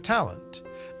through lack of talent,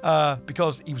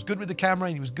 because he was good with the camera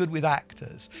and he was good with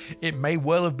actors. It may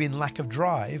well have been lack of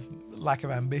drive, lack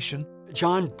of ambition.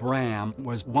 John Bram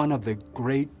was one of the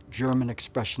great German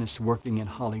expressionists working in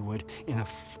Hollywood in the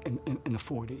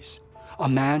 40s. A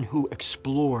man who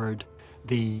explored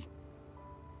the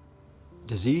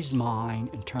diseased mind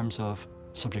in terms of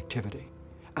subjectivity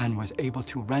and was able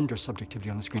to render subjectivity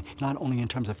on the screen, not only in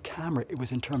terms of camera, it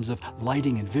was in terms of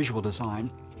lighting and visual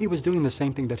design. He was doing the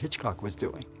same thing that Hitchcock was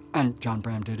doing. And John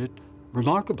Bram did it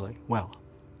remarkably well.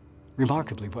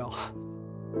 Remarkably well.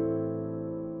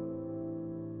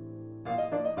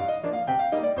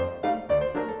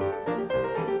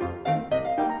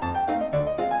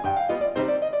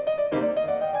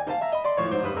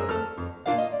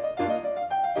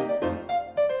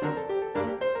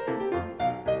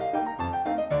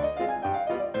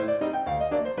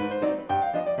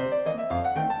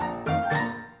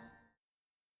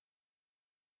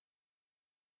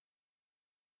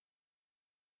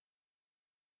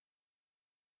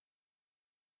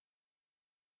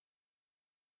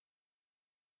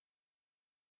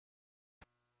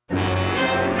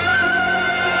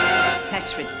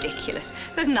 That's ridiculous.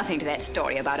 There's nothing to that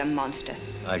story about a monster.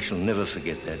 I shall never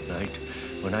forget that night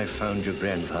when I found your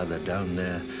grandfather down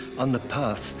there on the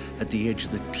path at the edge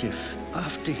of the cliff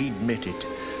after he'd met it,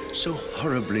 so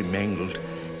horribly mangled.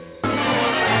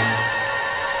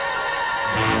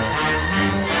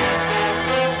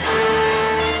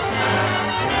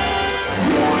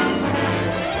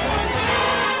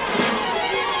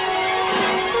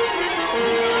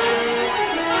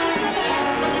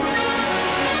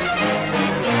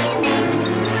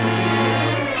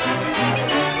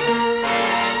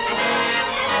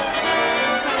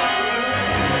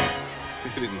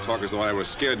 Talk as though I were a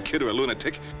scared kid or a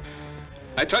lunatic.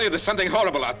 I tell you, there's something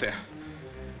horrible out there.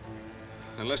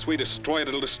 Unless we destroy it,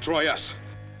 it'll destroy us.